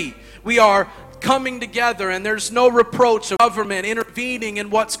free, we are coming together, and there's no reproach of government intervening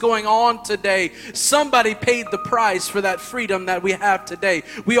in what's going on today. Somebody paid the price for that freedom that we have today.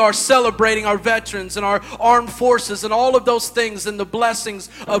 We are celebrating our veterans and our armed forces and all of those things and the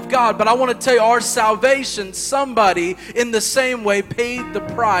blessings of God. But I want to tell you, our salvation, somebody in the same way paid the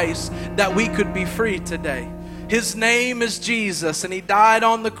price that we could be free today. His name is Jesus, and he died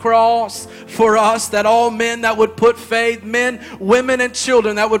on the cross for us, that all men that would put faith, men, women, and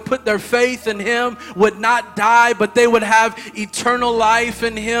children that would put their faith in him would not die, but they would have eternal life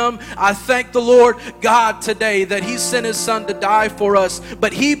in him. I thank the Lord God today that he sent his son to die for us,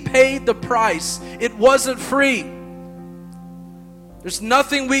 but he paid the price. It wasn't free. There's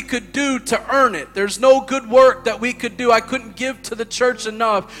nothing we could do to earn it. There's no good work that we could do. I couldn't give to the church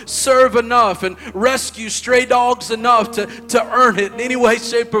enough, serve enough, and rescue stray dogs enough to earn it in any way,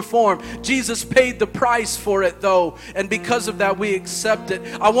 shape, or form. Jesus paid the price for it, though, and because of that, we accept it.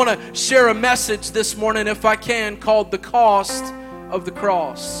 I want to share a message this morning, if I can, called The Cost of the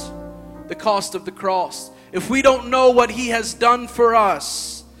Cross. The cost of the cross. If we don't know what he has done for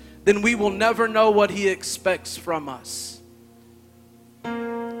us, then we will never know what he expects from us.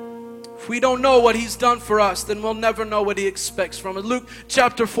 If we don't know what he's done for us, then we'll never know what he expects from us. Luke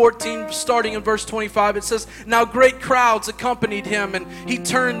chapter 14, starting in verse 25, it says, "Now great crowds accompanied him, and he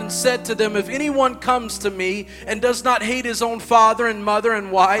turned and said to them, 'If anyone comes to me and does not hate his own father and mother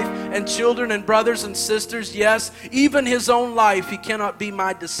and wife and children and brothers and sisters, yes, even his own life, he cannot be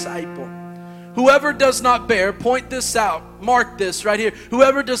my disciple. Whoever does not bear,'" point this out, mark this right here,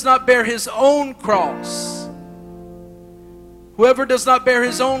 "whoever does not bear his own cross, whoever does not bear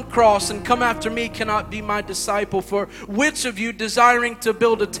his own cross and come after me cannot be my disciple. For which of you, desiring to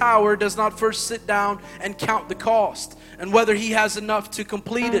build a tower, does not first sit down and count the cost, and whether he has enough to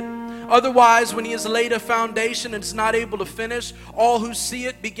complete it? Otherwise, when he has laid a foundation and is not able to finish, all who see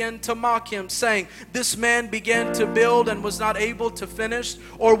it begin to mock him, saying, 'This man began to build and was not able to finish.'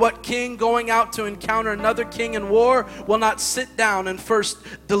 Or what king going out to encounter another king in war will not sit down and first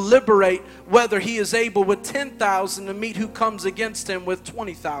deliberate whether he is able with 10,000 to meet who comes against him with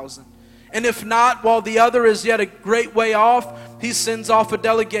 20,000? And if not, while the other is yet a great way off, he sends off a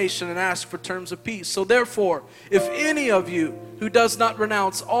delegation and asks for terms of peace. So therefore, if any of you who does not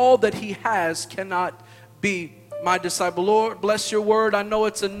renounce all that he has cannot be my disciple." Lord, bless your word. I know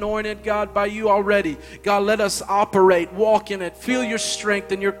it's anointed, God, by you already. God, let us operate, walk in it. Feel your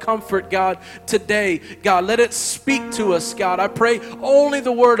strength and your comfort, God, today. God, let it speak to us, God. I pray only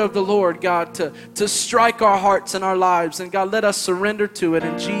the word of the Lord, God, to strike our hearts and our lives. And God, let us surrender to it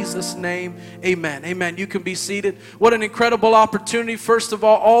in Jesus' name. Amen. Amen. You can be seated. What an incredible opportunity. First of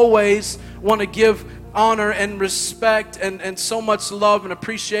all, always want to give honor and respect and so much love and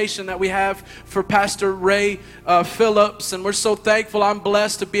appreciation that we have for Pastor Ray Phillips, and we're so thankful. I'm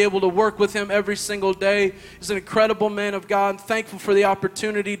blessed to be able to work with him every single day. He's an incredible man of God. I'm thankful for the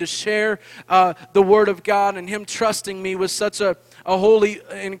opportunity to share the Word of God, and him trusting me with such a holy,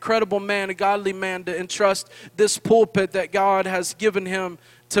 incredible man, a godly man, to entrust this pulpit that God has given him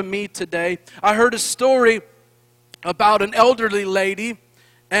to me today. I heard a story about an elderly lady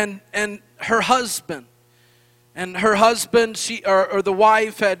and her husband. And her husband, or the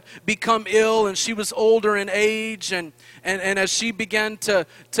wife, had become ill, and she was older in age. And as she began to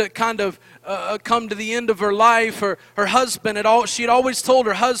kind of come to the end of her life, her husband she had always told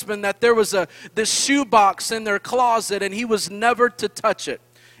her husband that there was this shoebox in their closet, and he was never to touch it.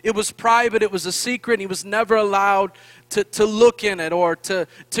 It was private, it was a secret, and he was never allowed to look in it or to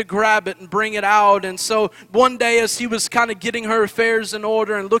grab it and bring it out. And so one day, as he was kind of getting her affairs in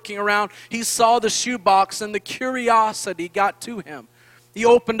order and looking around, he saw the shoebox, and the curiosity got to him. He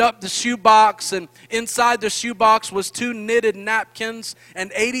opened up the shoebox, and inside the shoebox was 2 knitted napkins and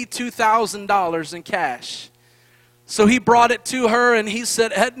 $82,000 in cash. So he brought it to her, and he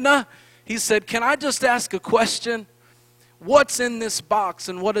said, "Edna," he said, "can I just ask a question? What's in this box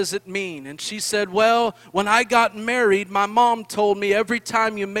and what does it mean?" And she said, "Well, when I got married, my mom told me every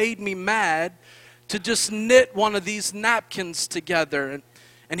time you made me mad to just knit one of these napkins together."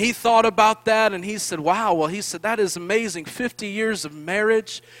 And he thought about that, and he said, "Wow," well, he said, "that is amazing. 50 years of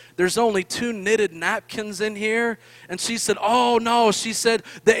marriage, there's only 2 knitted napkins in here." And she said, "Oh, no," she said,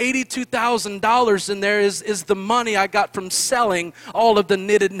 "the $82,000 in there is the money I got from selling all of the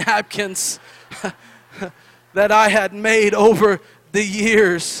knitted napkins that I had made over the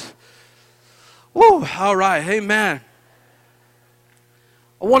years." Woo, all right, amen.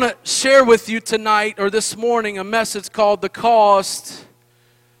 I want to share with you tonight, or this morning, a message called "The Cost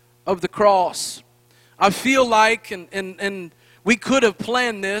of the Cross." I feel like, and we could have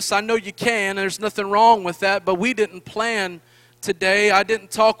planned this. I know you can, there's nothing wrong with that, but we didn't plan today. I didn't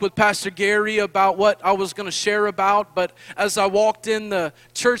talk with Pastor Gary about what I was going to share about, but as I walked in the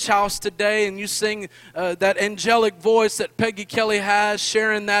church house today, and you sing that angelic voice that Peggy Kelly has,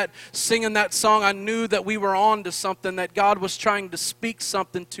 singing that song, I knew that we were on to something, that God was trying to speak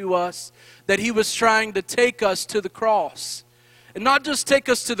something to us, that He was trying to take us to the cross. And not just take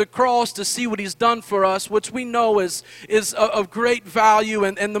us to the cross to see what He's done for us, which we know is of great value,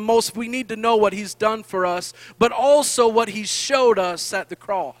 and the most, we need to know what He's done for us, but also what He showed us at the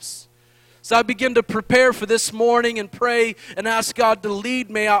cross. So I began to prepare for this morning and pray and ask God to lead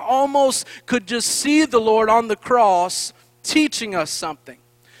me. I almost could just see the Lord on the cross teaching us something.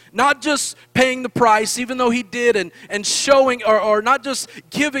 Not just paying the price, even though He did, and showing, or not just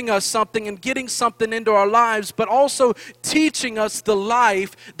giving us something and getting something into our lives, but also teaching us the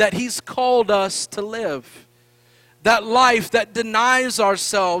life that He's called us to live. That life that denies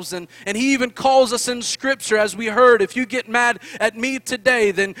ourselves, and He even calls us in Scripture, as we heard, if you get mad at me today,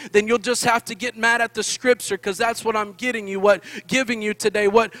 then you'll just have to get mad at the Scripture, because that's what I'm giving you today,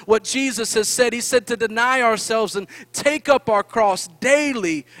 what Jesus has said. He said to deny ourselves and take up our cross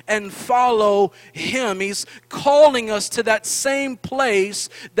daily and follow Him. He's calling us to that same place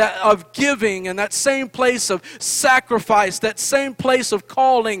of giving, and that same place of sacrifice, that same place of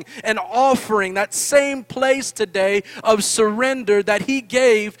calling and offering, that same place today of surrender that He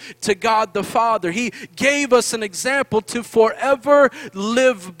gave to God the Father. He gave us an example to forever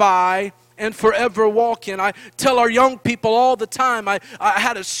live by and forever walk in. I tell our young people all the time, I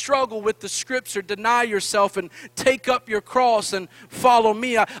had a struggle with the Scripture, deny yourself and take up your cross and follow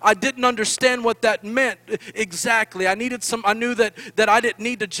me. I didn't understand what that meant exactly. I knew that I didn't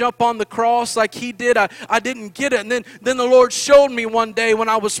need to jump on the cross like He did. I didn't get it. And then the Lord showed me one day when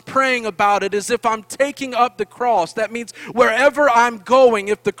I was praying about it, as if I'm taking up the cross. That means wherever I'm going,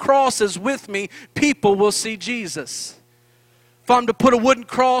 if the cross is with me, people will see Jesus. If I'm to put a wooden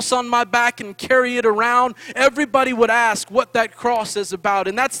cross on my back and carry it around, everybody would ask what that cross is about.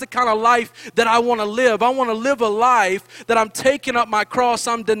 And that's the kind of life that I want to live. I want to live a life that I'm taking up my cross,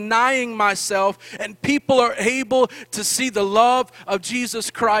 I'm denying myself, and people are able to see the love of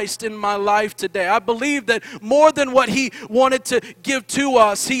Jesus Christ in my life today. I believe that more than what He wanted to give to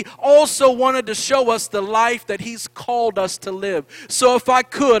us, He also wanted to show us the life that He's called us to live. So if I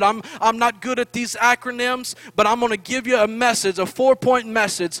could, I'm not good at these acronyms, but I'm going to give you a message, a 4-point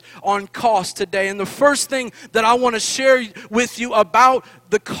message on cost today. And the first thing that I want to share with you about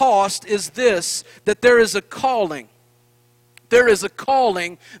the cost is this, that there is a calling. There is a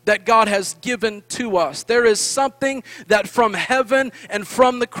calling that God has given to us. There is something that from heaven and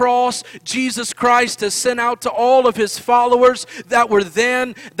from the cross, Jesus Christ has sent out to all of his followers that were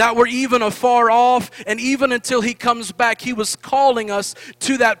then, that were even afar off, and even until he comes back, he was calling us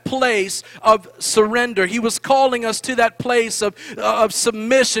to that place of surrender. He was calling us to that place of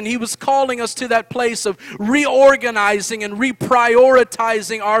submission. He was calling us to that place of reorganizing and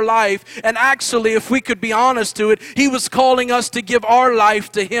reprioritizing our life. And actually, if we could be honest to it, he was calling us to give our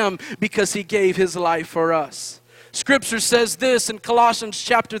life to him because he gave his life for us. Scripture says this in Colossians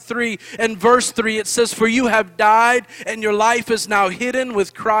chapter 3 and verse 3. It says, "For you have died, and your life is now hidden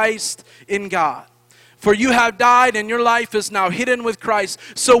with Christ in God." For you have died, and your life is now hidden with Christ.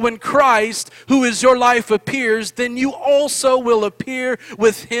 So when Christ, who is your life, appears, then you also will appear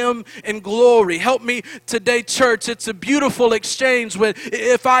with him in glory. Help me today, church. It's a beautiful exchange.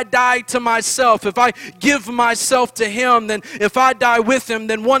 If I die to myself, if I give myself to him, then if I die with him,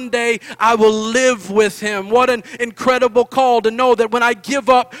 then one day I will live with him. What an incredible call to know that when I give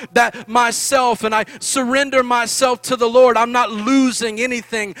up that myself and I surrender myself to the Lord, I'm not losing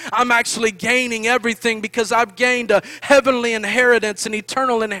anything. I'm actually gaining everything, because I've gained a heavenly inheritance, an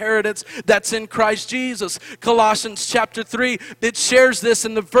eternal inheritance that's in Christ Jesus. Colossians chapter 3, it shares this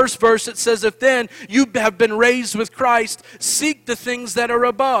in the first verse. It says, "If then you have been raised with Christ, seek the things that are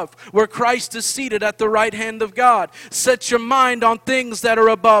above, where Christ is seated at the right hand of God. Set your mind on things that are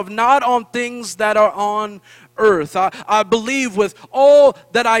above, not on things that are on earth." I believe with all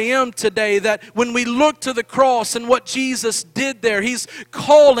that I am today that when we look to the cross and what Jesus did there, he's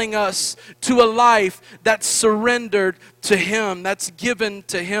calling us to a life that's surrendered to him, that's given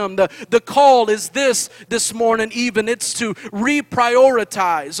to him. The call is this morning even. It's to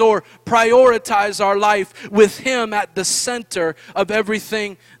reprioritize or prioritize our life with him at the center of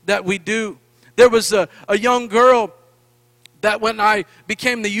everything that we do. There was a young girl that when I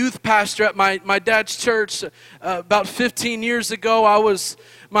became the youth pastor at my dad's church about 15 years ago, I was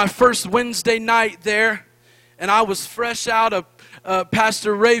my first Wednesday night there, and I was fresh out of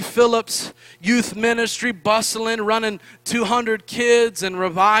Pastor Ray Phillips' youth ministry, bustling, running 200 kids and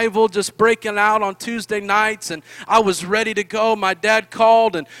revival, just breaking out on Tuesday nights, and I was ready to go. My dad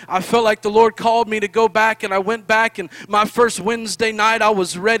called, and I felt like the Lord called me to go back, and I went back, and my first Wednesday night, I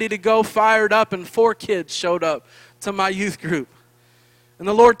was ready to go, fired up, and 4 kids showed up to my youth group. And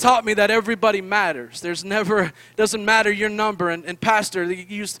the Lord taught me that everybody matters. It doesn't matter your number. And Pastor, he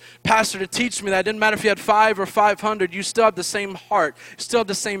used Pastor to teach me that it didn't matter if you had 5 or 500, you still have the same heart. You still have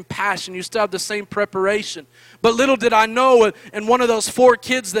the same passion. You still have the same preparation. But little did I know, and one of those 4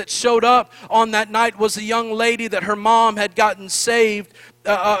 kids that showed up on that night was a young lady that her mom had gotten saved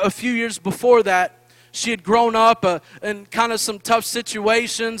a few years before that. She had grown up in kind of some tough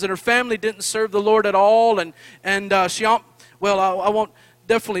situations, and her family didn't serve the Lord at all. I won't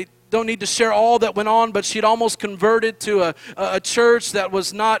definitely don't need to share all that went on, but she'd almost converted to a church that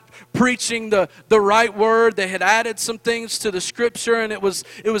was not preaching the right word. They had added some things to the scripture, and it was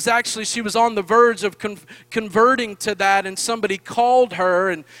actually, she was on the verge of converting to that, and somebody called her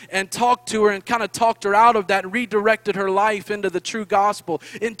and talked to her and kind of talked her out of that and redirected her life into the true gospel,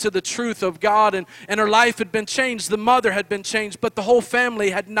 into the truth of God, and her life had been changed. The mother had been changed, but the whole family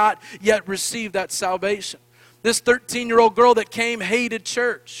had not yet received that salvation. This 13-year-old girl that came hated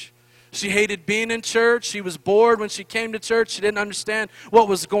church. She hated being in church. She was bored when she came to church. She didn't understand what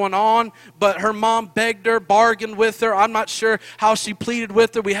was going on. But her mom begged her, bargained with her. I'm not sure how she pleaded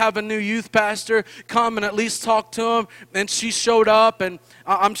with her. We have a new youth pastor. Come and at least talk to him. And she showed up, and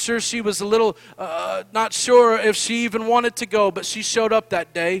I'm sure she was a little not sure if she even wanted to go. But she showed up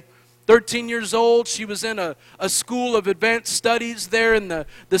that day. 13 years old. She was in a school of advanced studies there in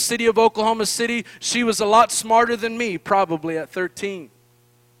the city of Oklahoma City. She was a lot smarter than me, probably at 13.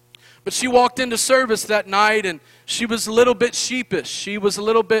 But she walked into service that night, and she was a little bit sheepish. She was a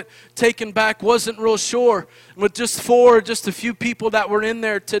little bit taken back, wasn't real sure. With just a few people that were in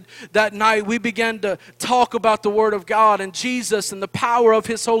there that night, we began to talk about the Word of God, and Jesus and the power of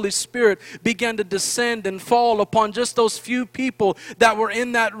His Holy Spirit began to descend and fall upon just those few people that were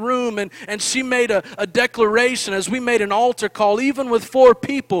in that room. And she made a declaration as we made an altar call. Even with 4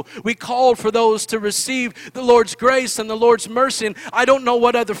 people, we called for those to receive the Lord's grace and the Lord's mercy. And I don't know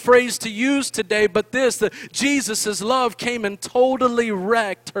what other phrase to use today, but this, that Jesus' love came and totally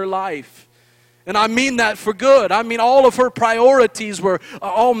wrecked her life. And I mean that for good. I mean, all of her priorities were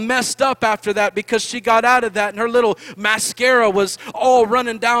all messed up after that because she got out of that and her little mascara was all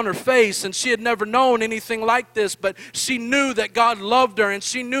running down her face, and she had never known anything like this, but she knew that God loved her and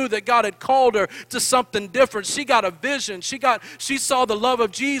she knew that God had called her to something different. She got a vision. She saw the love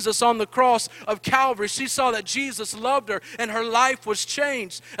of Jesus on the cross of Calvary. She saw that Jesus loved her and her life was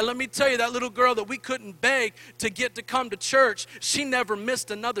changed. And let me tell you, that little girl that we couldn't beg to get to come to church, she never missed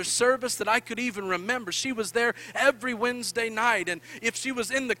another service that I could even remember. She was there every Wednesday night, and if she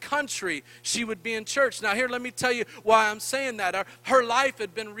was in the country, she would be in church. Now here, let me tell you why I'm saying that. Her life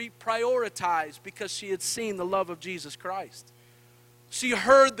had been reprioritized because she had seen the love of Jesus Christ. She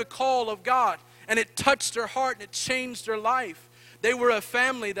heard the call of God, and it touched her heart, and it changed her life. They were a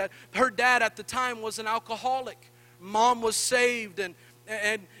family that her dad at the time was an alcoholic. Mom was saved, and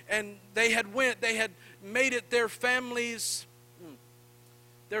they had made it their family's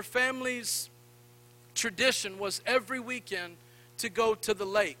tradition was every weekend to go to the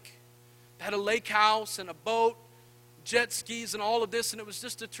lake. They had a lake house and a boat, jet skis and all of this, and it was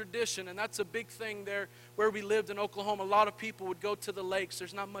just a tradition, and that's a big thing there where we lived in Oklahoma. A lot of people would go to the lakes.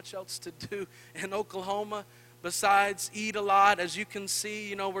 There's not much else to do in Oklahoma besides eat a lot. As you can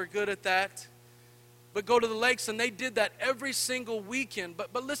see, we're good at that. But go to the lakes, and they did that every single weekend.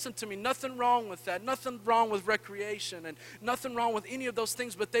 But listen to me, nothing wrong with that. Nothing wrong with recreation and nothing wrong with any of those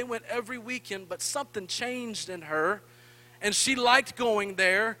things. But they went every weekend, but something changed in her. And she liked going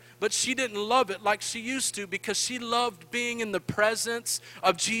there, but she didn't love it like she used to because she loved being in the presence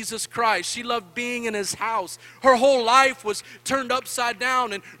of Jesus Christ. She loved being in His house. Her whole life was turned upside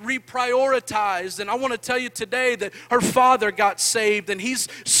down and reprioritized. And I want to tell you today that her father got saved and he's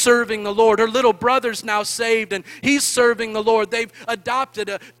serving the Lord. Her little brother's now saved and he's serving the Lord. They've adopted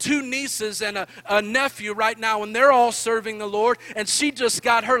 2 nieces and a nephew right now, and they're all serving the Lord. And she just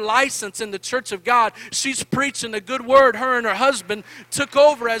got her license in the Church of God. She's preaching a good word. Her and her husband took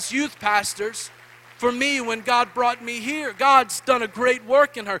over as youth pastors for me when God brought me here. God's done a great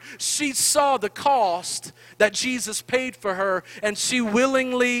work in her. She saw the cost that Jesus paid for her, and she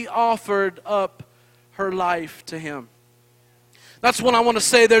willingly offered up her life to Him. That's when I want to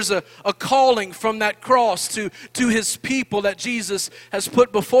say there's a calling from that cross to His people that Jesus has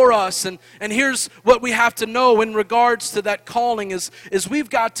put before us. And here's what we have to know in regards to that calling is we've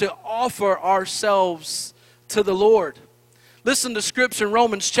got to offer ourselves to the Lord. Listen to Scripture in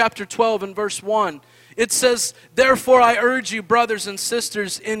Romans chapter 12 and verse 1. It says, "Therefore I urge you, brothers and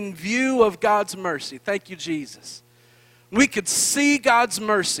sisters, in view of God's mercy." Thank you, Jesus. We could see God's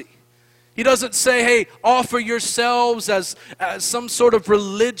mercy. He doesn't say, hey, offer yourselves as some sort of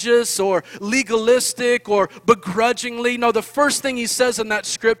religious or legalistic or begrudgingly. No, the first thing He says in that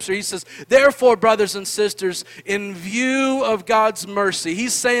scripture, He says, "Therefore, brothers and sisters, in view of God's mercy."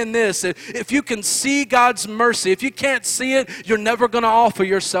 He's saying this, if you can see God's mercy, if you can't see it, you're never going to offer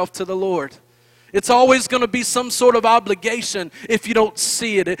yourself to the Lord. It's always going to be some sort of obligation if you don't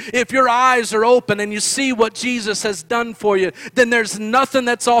see it. If your eyes are open and you see what Jesus has done for you, then there's nothing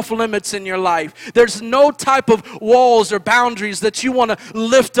that's off limits in your life. There's no type of walls or boundaries that you want to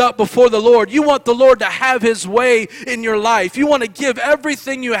lift up before the Lord. You want the Lord to have His way in your life. You want to give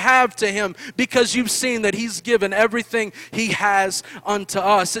everything you have to Him because you've seen that He's given everything He has unto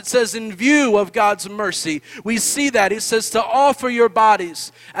us. It says in view of God's mercy. We see that. It says to offer your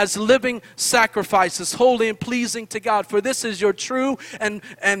bodies as living sacrifices, holy and pleasing to God, for this is your true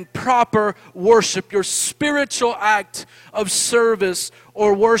and proper worship, your spiritual act of service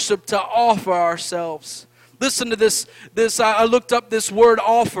or worship to offer ourselves. Listen to this. I looked up this word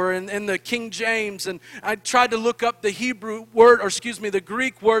offer in the King James, and I tried to look up the the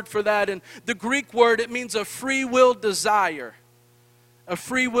Greek word for that. And the Greek word, it means a free will desire. A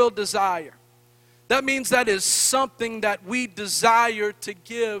free will desire. That means that is something that we desire to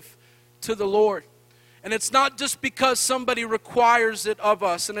give to the Lord. And it's not just because somebody requires it of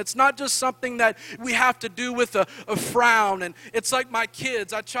us. And it's not just something that we have to do with a frown. And it's like my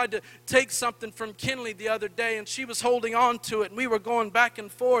kids. I tried to take something from Kinley the other day, and she was holding on to it, and we were going back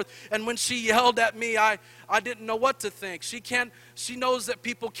and forth. And when she yelled at me, I didn't know what to think. She knows that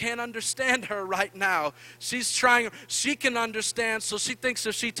people can't understand her right now. She can understand, so she thinks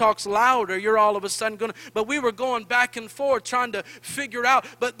if she talks louder, you're all of a sudden going to. But we were going back and forth trying to figure out.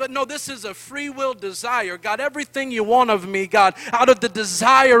 But no, this is a free will desire. God, everything you want of me, God, out of the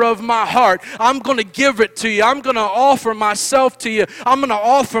desire of my heart, I'm going to give it to you. I'm going to offer myself to you. I'm going to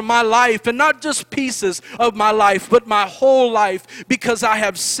offer my life, and not just pieces of my life, but my whole life, because I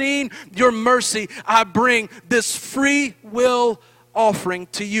have seen your mercy. I bring this free will offering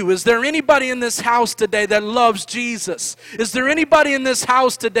to you? Is there anybody in this house today that loves Jesus? Is there anybody in this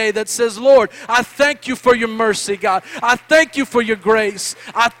house today that says, Lord, I thank you for your mercy, God. I thank you for your grace.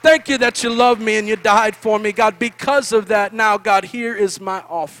 I thank you that you love me and you died for me, God. Because of that, now, God, here is my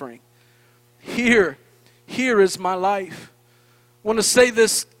offering. Here is my life. I want to say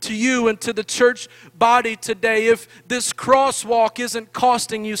this to you and to the church body today. If this crosswalk isn't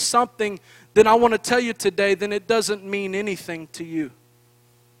costing you something, then I want to tell you today, then it doesn't mean anything to you.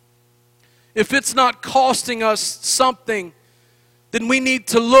 If it's not costing us something, then we need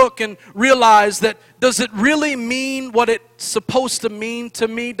to look and realize that, does it really mean what it's supposed to mean to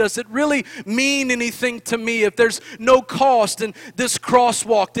me? Does it really mean anything to me if there's no cost in this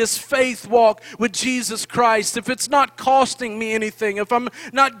crosswalk, this faith walk with Jesus Christ? If it's not costing me anything, if I'm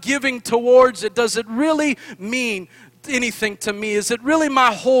not giving towards it, does it really mean anything to me? Is it really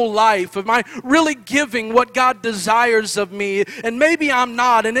my whole life? Am I really giving what God desires of me? And maybe I'm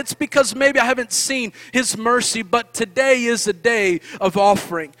not, and it's because maybe I haven't seen His mercy, but today is a day of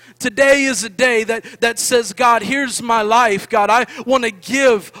offering. Today is a day that says, God, here's my life. God, I want to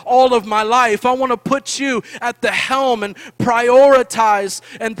give all of my life. I want to put you at the helm and prioritize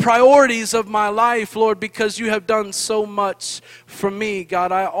and priorities of my life, Lord, because you have done so much for me.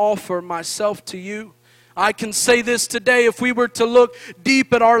 God, I offer myself to you. I can say this today, if we were to look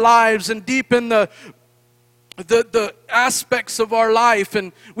deep at our lives and deep in the aspects of our life,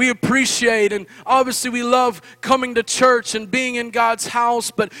 and we appreciate, and obviously we love coming to church and being in God's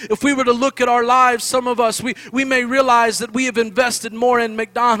house, but if we were to look at our lives, some of us, we may realize that we have invested more in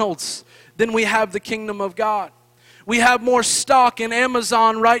McDonald's than we have the kingdom of God. We have more stock in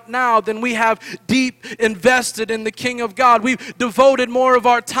Amazon right now than we have deep invested in the King of God. We've devoted more of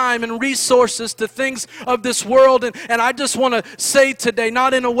our time and resources to things of this world. And I just want to say today,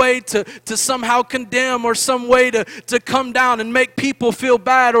 not in a way to somehow condemn or some way to come down and make people feel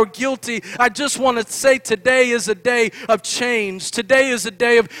bad or guilty. I just want to say today is a day of change. Today is a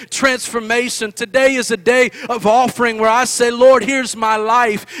day of transformation. Today is a day of offering where I say, Lord, here's my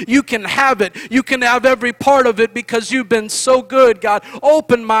life. You can have it. You can have every part of it because you've been so good, God.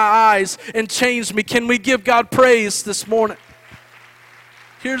 Open my eyes and change me. Can we give God praise this morning?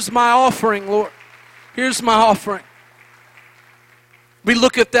 Here's my offering, Lord. Here's my offering. We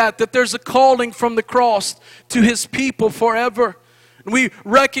look at that there's a calling from the cross to His people forever. And we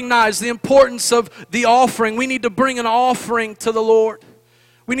recognize the importance of the offering. We need to bring an offering to the Lord.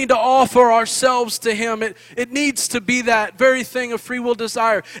 We need to offer ourselves to Him. It needs to be that very thing of free will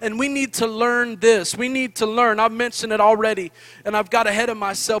desire. And we need to learn this. We need to learn. I've mentioned it already, and I've got ahead of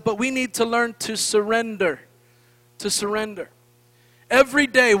myself, but we need to learn to surrender. To surrender. Every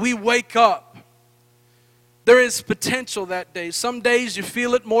day we wake up, there is potential that day. Some days you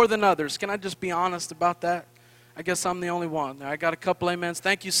feel it more than others. Can I just be honest about that? I guess I'm the only one. I got a couple amens.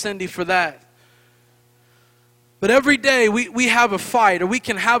 Thank you, Cindy, for that. But every day we have a fight, or we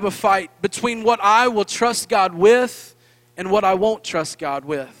can have a fight between what I will trust God with and what I won't trust God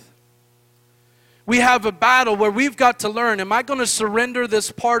with. We have a battle where we've got to learn, am I going to surrender this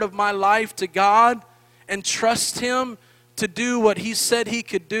part of my life to God and trust Him to do what He said He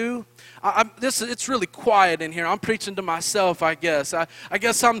could do? It's really quiet in here. I'm preaching to myself, I guess. Am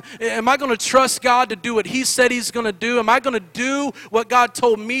I going to trust God to do what He said He's going to do? Am I going to do what God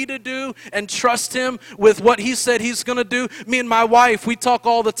told me to do and trust Him with what He said He's going to do? Me and my wife, we talk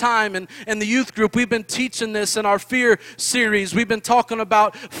all the time, and in the youth group, we've been teaching this in our fear series. We've been talking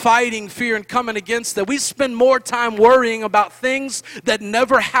about fighting fear and coming against that. We spend more time worrying about things that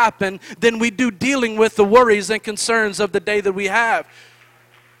never happen than we do dealing with the worries and concerns of the day that we have.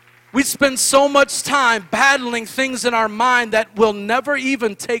 We spend so much time battling things in our mind that will never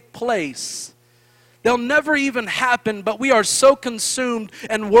even take place. They'll never even happen, but we are so consumed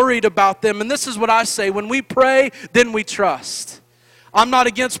and worried about them. And this is what I say, when we pray, then we trust. I'm not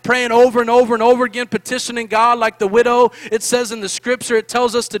against praying over and over and over again, petitioning God like the widow. It says in the scripture, it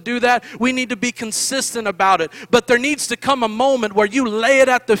tells us to do that. We need to be consistent about it. But there needs to come a moment where you lay it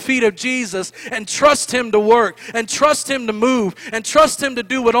at the feet of Jesus and trust Him to work, and trust Him to move, and trust Him to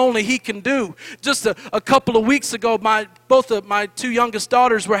do what only He can do. Just a couple of weeks ago, both of my two youngest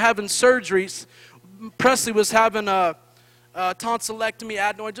daughters were having surgeries. Presley was having a tonsillectomy,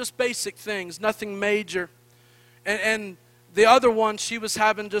 adenoid, just basic things, nothing major. And the other one, she was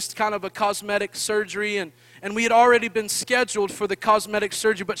having just kind of a cosmetic surgery, and we had already been scheduled for the cosmetic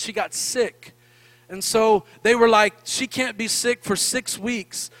surgery, but she got sick. And so they were like, she can't be sick for 6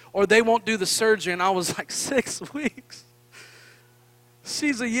 weeks or they won't do the surgery. And I was like, 6 weeks?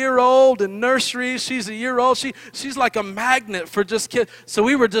 She's a year old in nursery. She's a year old. She's like a magnet for just kids. So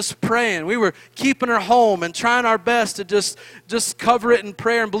we were just praying. We were keeping her home and trying our best to just cover it in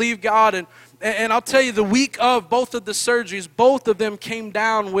prayer and believe God. And I'll tell you, the week of both of the surgeries, both of them came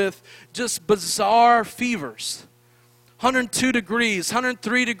down with just bizarre fevers. 102 degrees,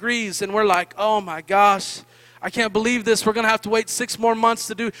 103 degrees. And we're like, oh my gosh, I can't believe this. We're going to have to wait 6 more months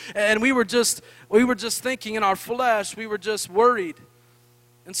to do. And we were just thinking in our flesh, we were just worried.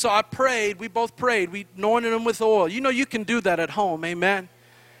 And so I prayed, we both prayed. We anointed them with oil. You know you can do that at home, amen?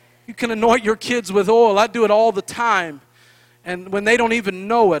 You can anoint your kids with oil. I do it all the time. And when they don't even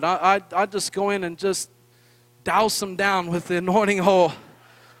know it, I just go in and just douse them down with the anointing oil.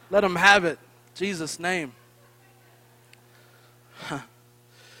 Let them have it. In Jesus' name.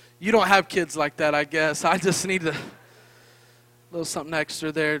 You don't have kids like that, I guess. I just need a little something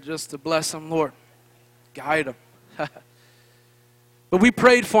extra there just to bless them, Lord. Guide them. But we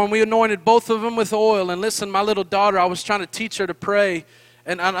prayed for them. We anointed both of them with oil. And listen, my little daughter, I was trying to teach her to pray.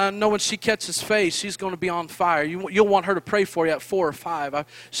 And I know when she catches faith, she's going to be on fire. You'll want her to pray for you at 4 or 5.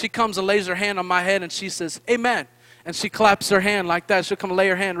 She comes and lays her hand on my head and she says, amen. And she claps her hand like that. She'll come and lay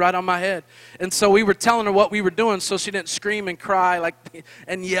her hand right on my head. And so we were telling her what we were doing so she didn't scream and cry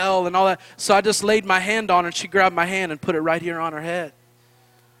and yell and all that. So I just laid my hand on her and she grabbed my hand and put it right here on her head.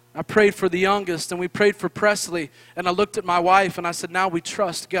 I prayed for the youngest and we prayed for Presley. And I looked at my wife and I said, now we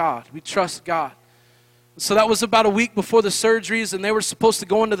trust God. We trust God. So that was about a week before the surgeries, and they were supposed to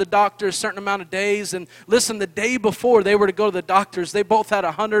go into the doctor a certain amount of days. And listen, the day before they were to go to the doctors, they both had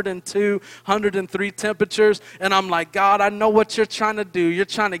 102, 103 temperatures. And I'm like, God, I know what you're trying to do. You're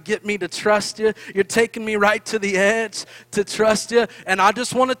trying to get me to trust you. You're taking me right to the edge to trust you. And I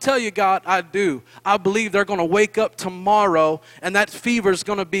just want to tell you, God, I do. I believe they're going to wake up tomorrow, and that fever's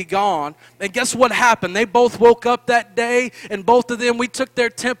going to be gone. And guess what happened? They both woke up that day, and both of them, we took their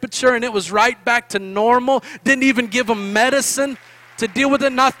temperature, and it was right back to normal. Didn't even give them medicine to deal with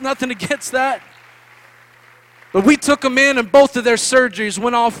it. Nothing against that. But we took them in and both of their surgeries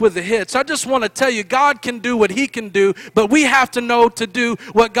went off with the hits. I just want to tell you, God can do what He can do, but we have to know to do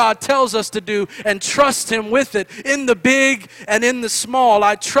what God tells us to do and trust Him with it. In the big and in the small,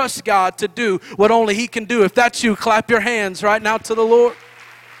 I trust God to do what only He can do. If that's you, clap your hands right now to the Lord.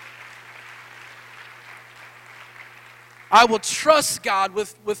 I will trust God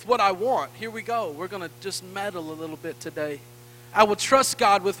with what I want. Here we go. We're going to just meddle a little bit today. I will trust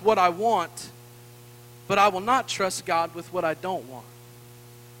God with what I want, but I will not trust God with what I don't want.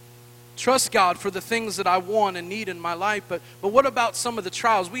 Trust God for the things that I want and need in my life, but what about some of the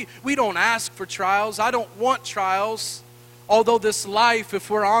trials? We don't ask for trials. I don't want trials, although this life, if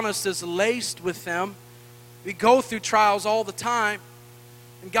we're honest, is laced with them. We go through trials all the time.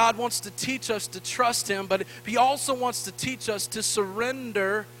 And God wants to teach us to trust Him, but He also wants to teach us to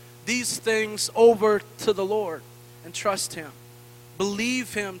surrender these things over to the Lord and trust Him.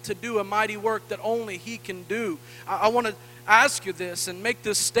 Believe Him to do a mighty work that only He can do. I want to ask you this and make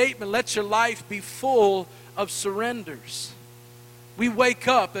this statement. Let your life be full of surrenders. We wake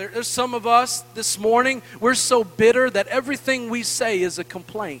up. There's some of us this morning, we're so bitter that everything we say is a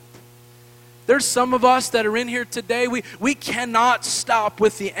complaint. There's some of us that are in here today, we cannot stop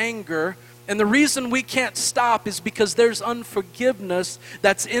with the anger. And the reason we can't stop is because there's unforgiveness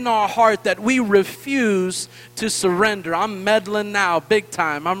that's in our heart that we refuse to surrender. I'm meddling now, big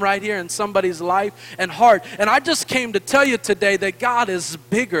time. I'm right here in somebody's life and heart. And I just came to tell you today that God is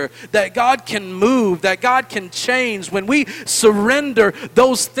bigger, that God can move, that God can change. When we surrender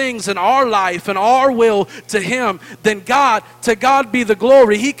those things in our life and our will to Him, then to God be the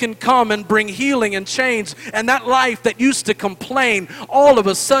glory. He can come and bring healing and change. And that life that used to complain all of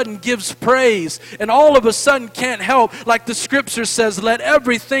a sudden gives praise, and all of a sudden can't help, like the scripture says, let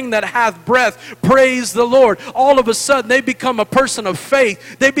everything that hath breath praise the Lord. All of a sudden they become a person of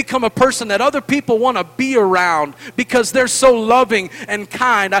faith. They become a person that other people want to be around because they're so loving and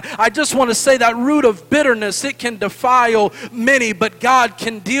kind. I just want to say that root of bitterness, it can defile many, but God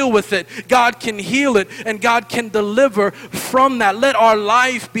can deal with it. God can heal it, and God can deliver from that. Let our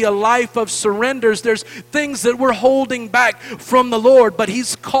life be a life of surrenders. There's things that we're holding back from the Lord, but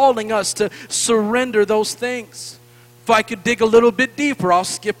He's calling us to surrender those things. If I could dig a little bit deeper, I'll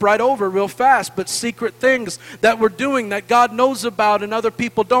skip right over real fast, but secret things that we're doing that God knows about and other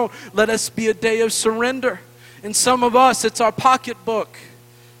people don't, let us be a day of surrender. And some of us, it's our pocketbook.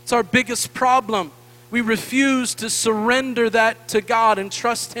 It's our biggest problem. We refuse to surrender that to God and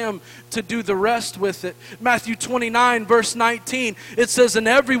trust Him to do the rest with it. Matthew 29 verse 19, it says, and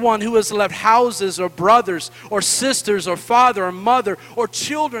everyone who has left houses or brothers or sisters or father or mother or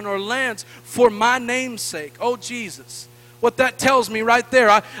children or lands for my name's sake, oh Jesus, what that tells me right there.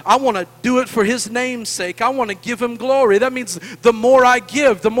 I want to do it for His name's sake. I want to give Him glory. That means the more I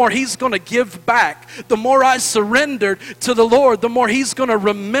give, the more He's going to give back. The more I surrender to the Lord, the more He's going to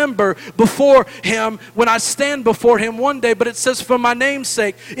remember before Him when I stand before Him one day. But it says, for my name's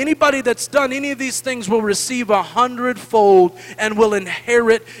sake, anybody that's done any of these things will receive 100-fold and will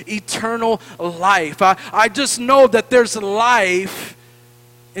inherit eternal life. I just know that there's life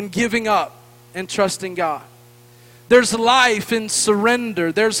in giving up and trusting God. There's life in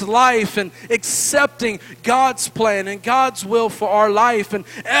surrender. There's life in accepting God's plan and God's will for our life. And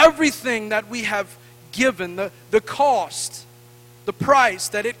everything that we have given, the cost, the price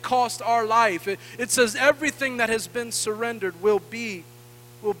that it cost our life. It says everything that has been surrendered will be,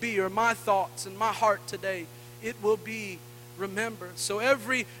 or my thoughts and my heart today, it will be remembered. So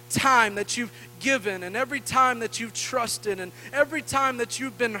every time that you've given, and every time that you've trusted, and every time that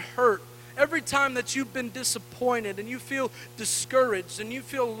you've been hurt, every time that you've been disappointed and you feel discouraged and you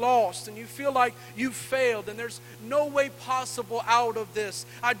feel lost and you feel like you've failed and there's no way possible out of this,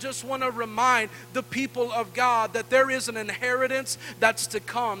 I just want to remind the people of God that there is an inheritance that's to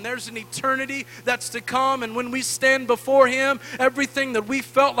come. There's an eternity that's to come, and when we stand before Him, everything that we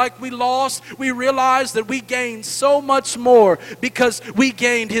felt like we lost, we realize that we gained so much more because we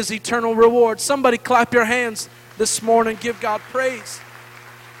gained His eternal reward. Somebody clap your hands this morning, give God praise.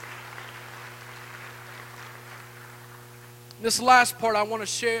 This last part I want to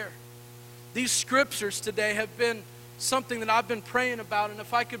share. These scriptures today have been something that I've been praying about, and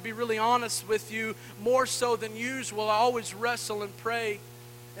if I could be really honest with you, more so than usual, I always wrestle and pray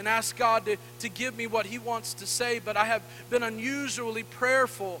and ask God to give me what He wants to say, but I have been unusually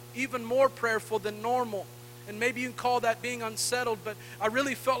prayerful, even more prayerful than normal. And maybe you can call that being unsettled, but I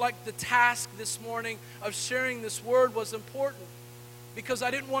really felt like the task this morning of sharing this word was important because I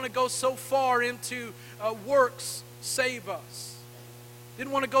didn't want to go so far into works save us.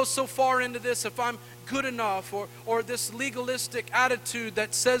 Didn't want to go so far into this if I'm good enough, or this legalistic attitude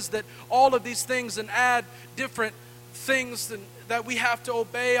that says that all of these things and add different things that we have to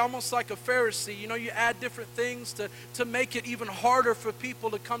obey, almost like a Pharisee. You know, you add different things to make it even harder for people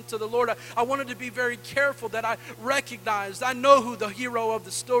to come to the Lord. I wanted to be very careful that I recognized, I know who the hero of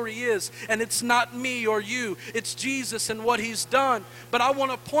the story is, and it's not me or you. It's Jesus and what He's done. But I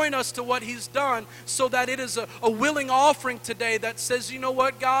want to point us to what He's done so that it is a willing offering today that says, you know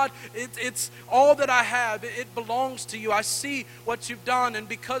what, God, it's all that I have. It belongs to you. I see what you've done, and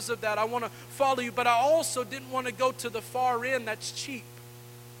because of that, I want to follow you. But I also didn't want to go to the far end. That's cheap.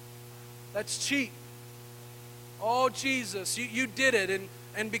 That's cheap. Oh, Jesus, you did it.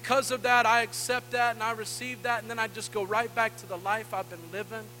 And because of that, I accept that and I receive that. And then I just go right back to the life I've been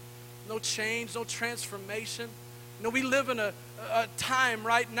living. No change, no transformation. You know, we live in a time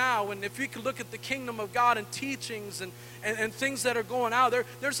right now, and if we could look at the kingdom of God and teachings and things that are going out,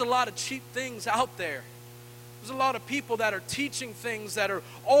 there's a lot of cheap things out there. There's a lot of people that are teaching things that are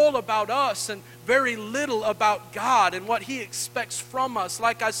all about us and very little about God and what He expects from us.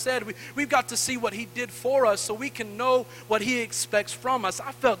 Like I said, we've got to see what He did for us so we can know what He expects from us.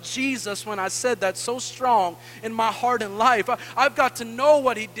 I felt Jesus when I said that so strong in my heart and life. I've got to know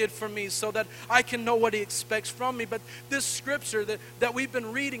what He did for me so that I can know what He expects from me. But this scripture that we've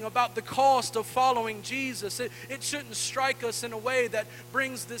been reading about the cost of following Jesus, it shouldn't strike us in a way that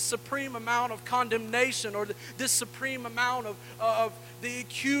brings this supreme amount of condemnation or this supreme amount of the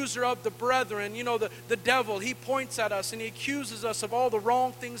accuser of the brethren. You know, the devil, he points at us and he accuses us of all the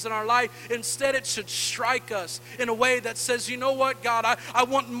wrong things in our life. Instead, it should strike us in a way that says, you know what, God, I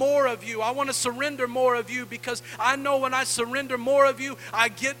want more of you. I want to surrender more of you, because I know when I surrender more of you, I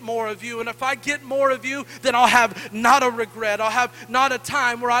get more of you. And if I get more of you, then I'll have not a regret. I'll have not a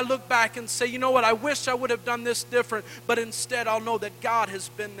time where I look back and say, you know what, I wish I would have done this different. But instead, I'll know that God has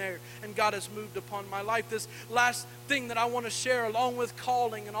been there and God has moved upon my life. This last thing that I want to share, along with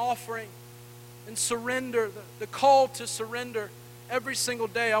calling and offering and surrender, the call to surrender every single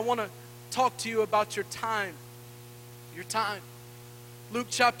day, I want to talk to you about your time. Your time. Luke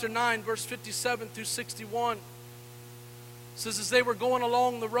chapter 9, verse 57 through 61 says, as they were going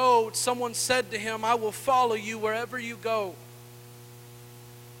along the road, someone said to him, I will follow you wherever you go.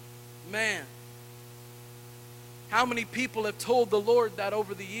 Man, how many people have told the Lord that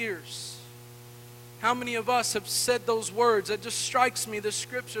over the years? How many of us have said those words? It just strikes me, the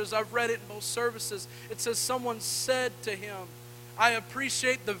scriptures, I've read it in both services. It says someone said to him. I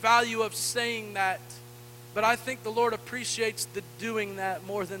appreciate the value of saying that, but I think the Lord appreciates the doing that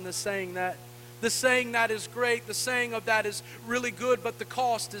more than the saying that. The saying that is great, the saying of that is really good, but the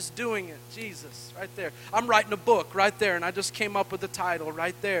cost is doing it. Jesus, right there. I'm writing a book right there, and I just came up with the title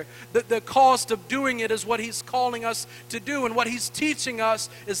right there. The cost of doing it is what he's calling us to do, and what he's teaching us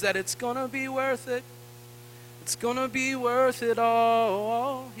is that it's going to be worth it. It's going to be worth it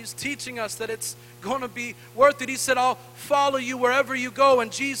all. He's teaching us that it's going to be worth it. He said, I'll follow you wherever you go.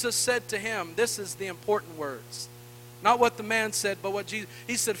 And Jesus said to him, this is the important words. Not what the man said, but what Jesus,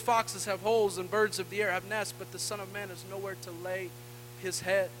 he said, foxes have holes and birds of the air have nests, but the Son of Man has nowhere to lay his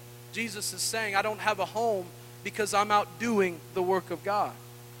head. Jesus is saying, I don't have a home because I'm out doing the work of God.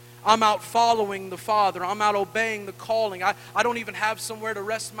 I'm out following the Father. I'm out obeying the calling. I don't even have somewhere to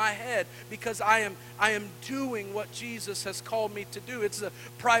rest my head because I am doing what Jesus has called me to do. It's a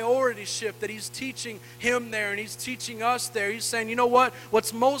priority shift that he's teaching him there and he's teaching us there. He's saying, you know what?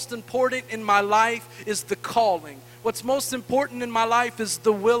 What's most important in my life is the calling. What's most important in my life is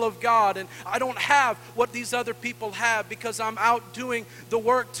the will of God. And I don't have what these other people have because I'm out doing the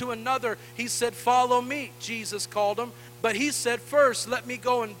work to another. He said, follow me, Jesus called him. But he said, first, let me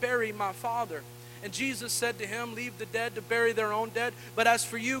go and bury my father. And Jesus said to him, leave the dead to bury their own dead. But as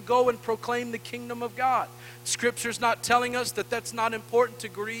for you, go and proclaim the kingdom of God. Scripture's not telling us that that's not important to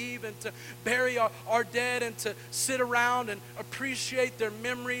grieve and to bury our dead and to sit around and appreciate their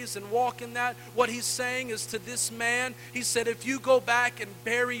memories and walk in that. What he's saying is to this man, he said, if you go back and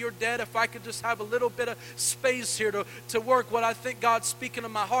bury your dead, if I could just have a little bit of space here to work what I think God's speaking to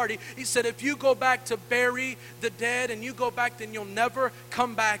my heart. He said, if you go back to bury the dead and you go back, then you'll never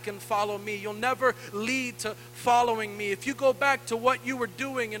come back and follow me. You'll never lead to following me. If you go back to what you were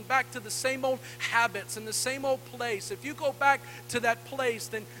doing and back to the same old habits and the same old place, if you go back to that place,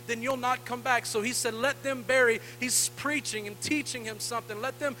 then you'll not come back. So he said, let them bury. He's preaching and teaching him something.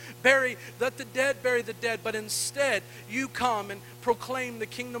 Let them bury, let the dead bury the dead, but instead you come and proclaim the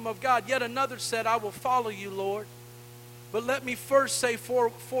kingdom of God. Yet another said, I will follow you, Lord, but let me first say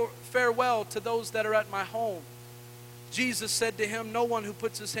farewell to those that are at my home. Jesus said to him, no one who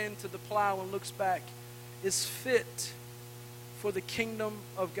puts his hand to the plow and looks back is fit for the kingdom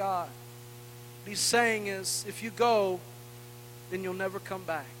of God. What he's saying is, if you go, then you'll never come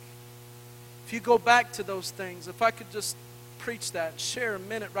back. If you go back to those things, if I could just preach that, share a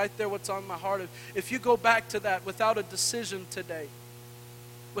minute right there what's on my heart. If you go back to that without a decision today,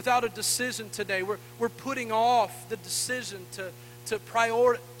 we're putting off the decision to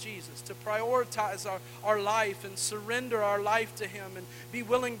prioritize our life and surrender our life to him and be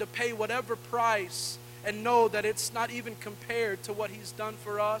willing to pay whatever price and know that it's not even compared to what he's done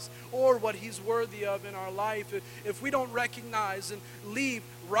for us or what he's worthy of in our life. If we don't recognize and leave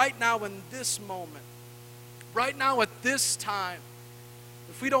right now in this moment, right now at this time,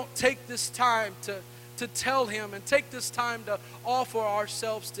 if we don't take this time to tell him and take this time to offer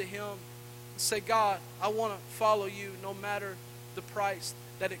ourselves to him and say, God, I want to follow you no matter the price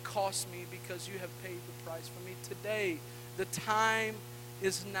that it costs me because you have paid the price for me. Today, the time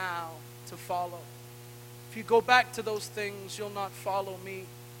is now to follow. If you go back to those things, you'll not follow me.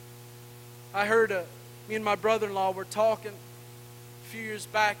 I heard me and my brother-in-law were talking a few years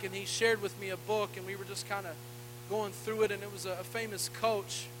back, and he shared with me a book, and we were just kind of going through it, and it was a famous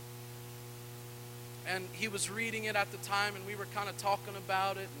coach. And he was reading it at the time, and we were kind of talking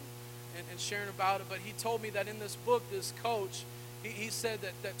about it and sharing about it. But he told me that in this book, this coach, he said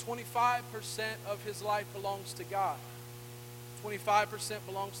that 25% of his life belongs to God. 25%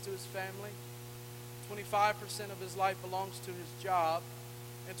 belongs to his family. 25% of his life belongs to his job.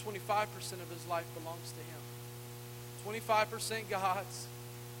 And 25% of his life belongs to him. 25% God's.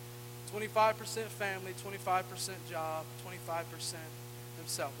 25% family. 25% job. 25%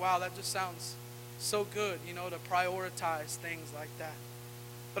 himself. Wow, that just sounds so good, to prioritize things like that.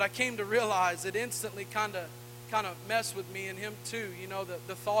 But I came to realize it instantly kind of messed with me and him too,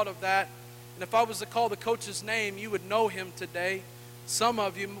 the thought of that. And if I was to call the coach's name, you would know him today. Some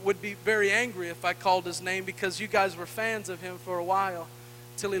of you would be very angry if I called his name because you guys were fans of him for a while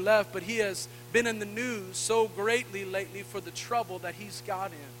till he left. But he has been in the news so greatly lately for the trouble that he's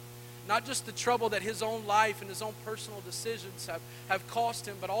got in. Not just the trouble that his own life and his own personal decisions have cost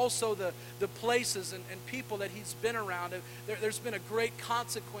him, but also the places and people that he's been around. There's been a great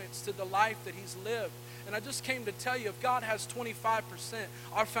consequence to the life that he's lived. And I just came to tell you, if God has 25%,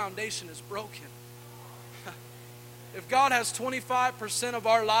 our foundation is broken. If God has 25% of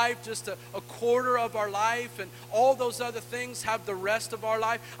our life, just a quarter of our life, and all those other things have the rest of our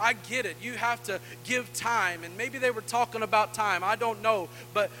life, I get it. You have to give time. And maybe they were talking about time. I don't know.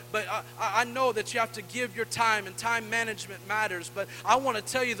 But I know that you have to give your time, and time management matters. But I want to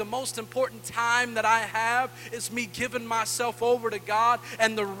tell you, the most important time that I have is me giving myself over to God,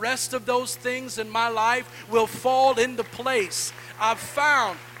 and the rest of those things in my life will fall into place. I've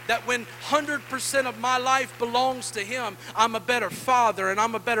found that when 100% of my life belongs to Him, I'm a better father and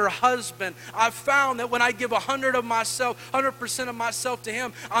I'm a better husband. I've found that when I give 100% of myself to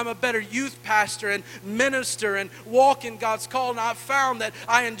Him, I'm a better youth pastor and minister and walk in God's call. And I've found that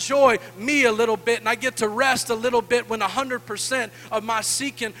I enjoy me a little bit and I get to rest a little bit when 100% of my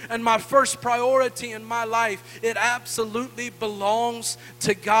seeking and my first priority in my life, it absolutely belongs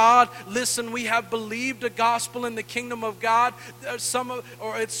to God. Listen, we have believed a gospel in the kingdom of God.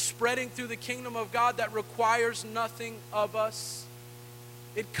 It's spreading through the kingdom of God that requires nothing of us.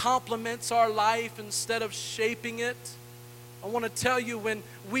 It complements our life instead of shaping it. I want to tell you, when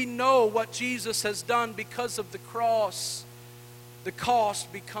we know what Jesus has done because of the cross, the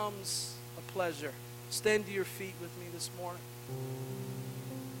cost becomes a pleasure. Stand to your feet with me this morning.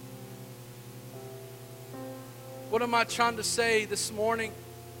 What am I trying to say this morning?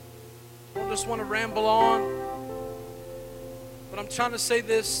 I don't just want to ramble on. But I'm trying to say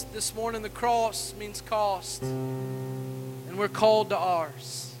this morning. The cross means cost. And we're called to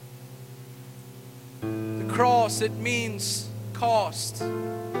ours. The cross, it means cost.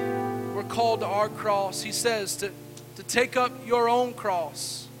 We're called to our cross. He says to take up your own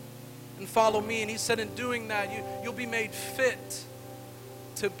cross and follow me. And He said in doing that, you'll be made fit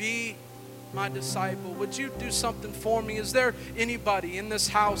to be my disciple. Would you do something for me? Is there anybody in this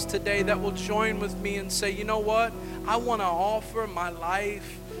house today that will join with me and say, you know what? I want to offer my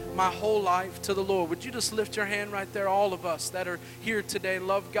life, my whole life to the Lord. Would you just lift your hand right there, all of us that are here today,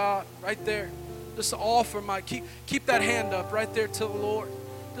 love God, right there. Just offer keep that hand up right there to the Lord.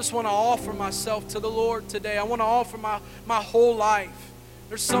 Just want to offer myself to the Lord today. I want to offer my whole life.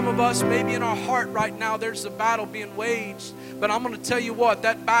 There's some of us, maybe in our heart right now, there's a battle being waged. But I'm going to tell you what,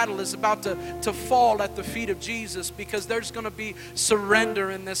 that battle is about to fall at the feet of Jesus, because there's going to be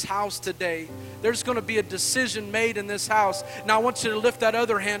surrender in this house today. There's going to be a decision made in this house. Now I want you to lift that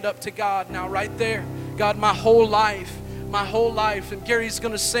other hand up to God now, right there. God, my whole life. My whole life. And Gary's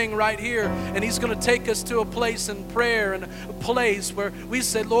going to sing right here, and he's going to take us to a place in prayer, and a place where we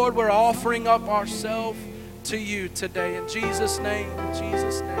say, Lord, we're offering up ourselves to you today. In Jesus' name, in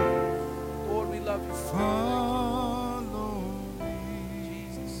Jesus' name. Lord, we love you. Follow me.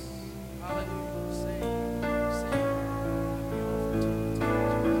 Jesus. Hallelujah.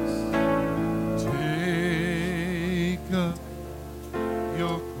 Take up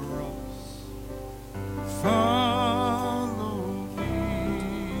your cross. Follow me.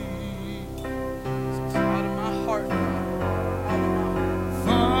 It's out of my heart, God. Out of my heart.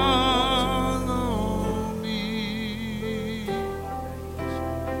 Follow me.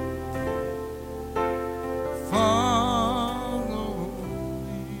 Follow me.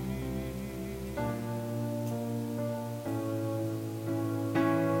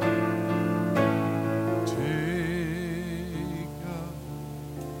 Take up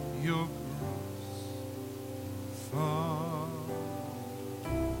your cross. Follow.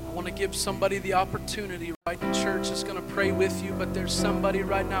 I want to give somebody the opportunity, right? The church is going to pray with you, but there's somebody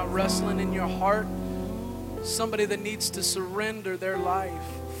right now wrestling in your heart. Somebody that needs to surrender their life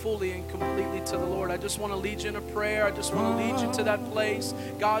fully and completely to the Lord. I just want to lead you in a prayer. I just want to lead you to that place.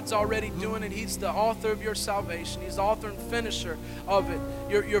 God's already doing it. He's the author of your salvation. He's the author and finisher of it,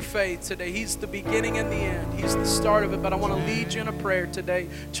 your faith today. He's the beginning and the end. He's the start of it. But I want to lead you in a prayer today.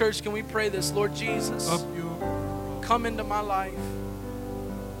 Church, can we pray this? Lord Jesus, Up your come into my life.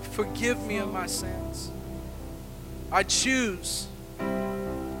 Forgive me of my sins. I choose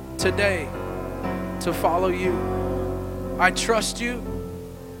today to follow you. I trust you.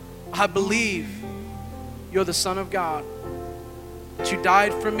 I believe you're the Son of God. That you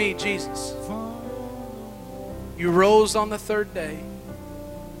died for me, Jesus. You rose on the third day.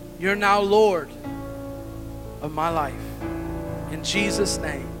 You're now Lord of my life. In Jesus'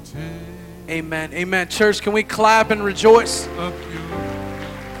 name, amen. Amen. Church, can we clap and rejoice? up your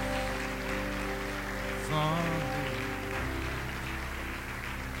follow.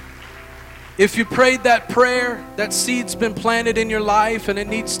 If you prayed that prayer, that seed's been planted in your life and it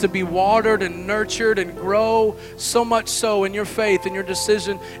needs to be watered and nurtured and grow so much so in your faith and your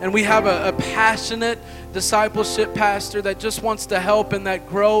decision. And we have a passionate discipleship pastor that just wants to help in that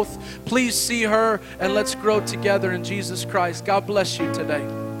growth. Please see her and let's grow together in Jesus Christ. God bless you today.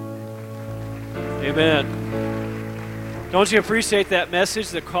 Amen. Don't you appreciate that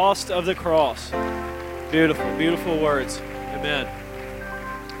message, the cost of the cross? Beautiful, beautiful words. Amen.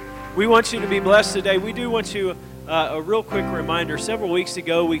 We want you to be blessed today. We do want you a real quick reminder. Several weeks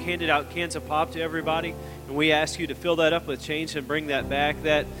ago, we handed out cans of pop to everybody, and we asked you to fill that up with change and bring that back.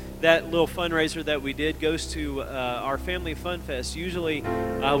 That little fundraiser that we did goes to our Family Fun Fest. Usually,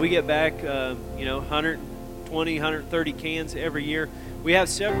 we get back 120, 130 cans every year. We have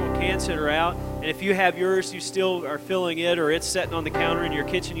several cans that are out, and if you have yours, you still are filling it, or it's sitting on the counter in your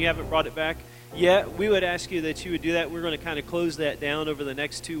kitchen, you haven't brought it back yet, we would ask you that you would do that. We're going to kind of close that down over the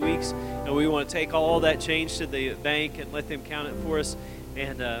next 2 weeks, and we want to take all that change to the bank and let them count it for us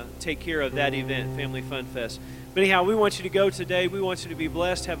and take care of that event, Family Fun Fest. But anyhow, we want you to go today. We want you to be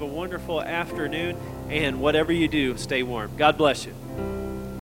blessed. Have a wonderful afternoon, and whatever you do, stay warm. God bless you.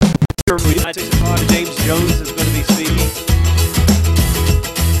 James Jones is going to be speaking.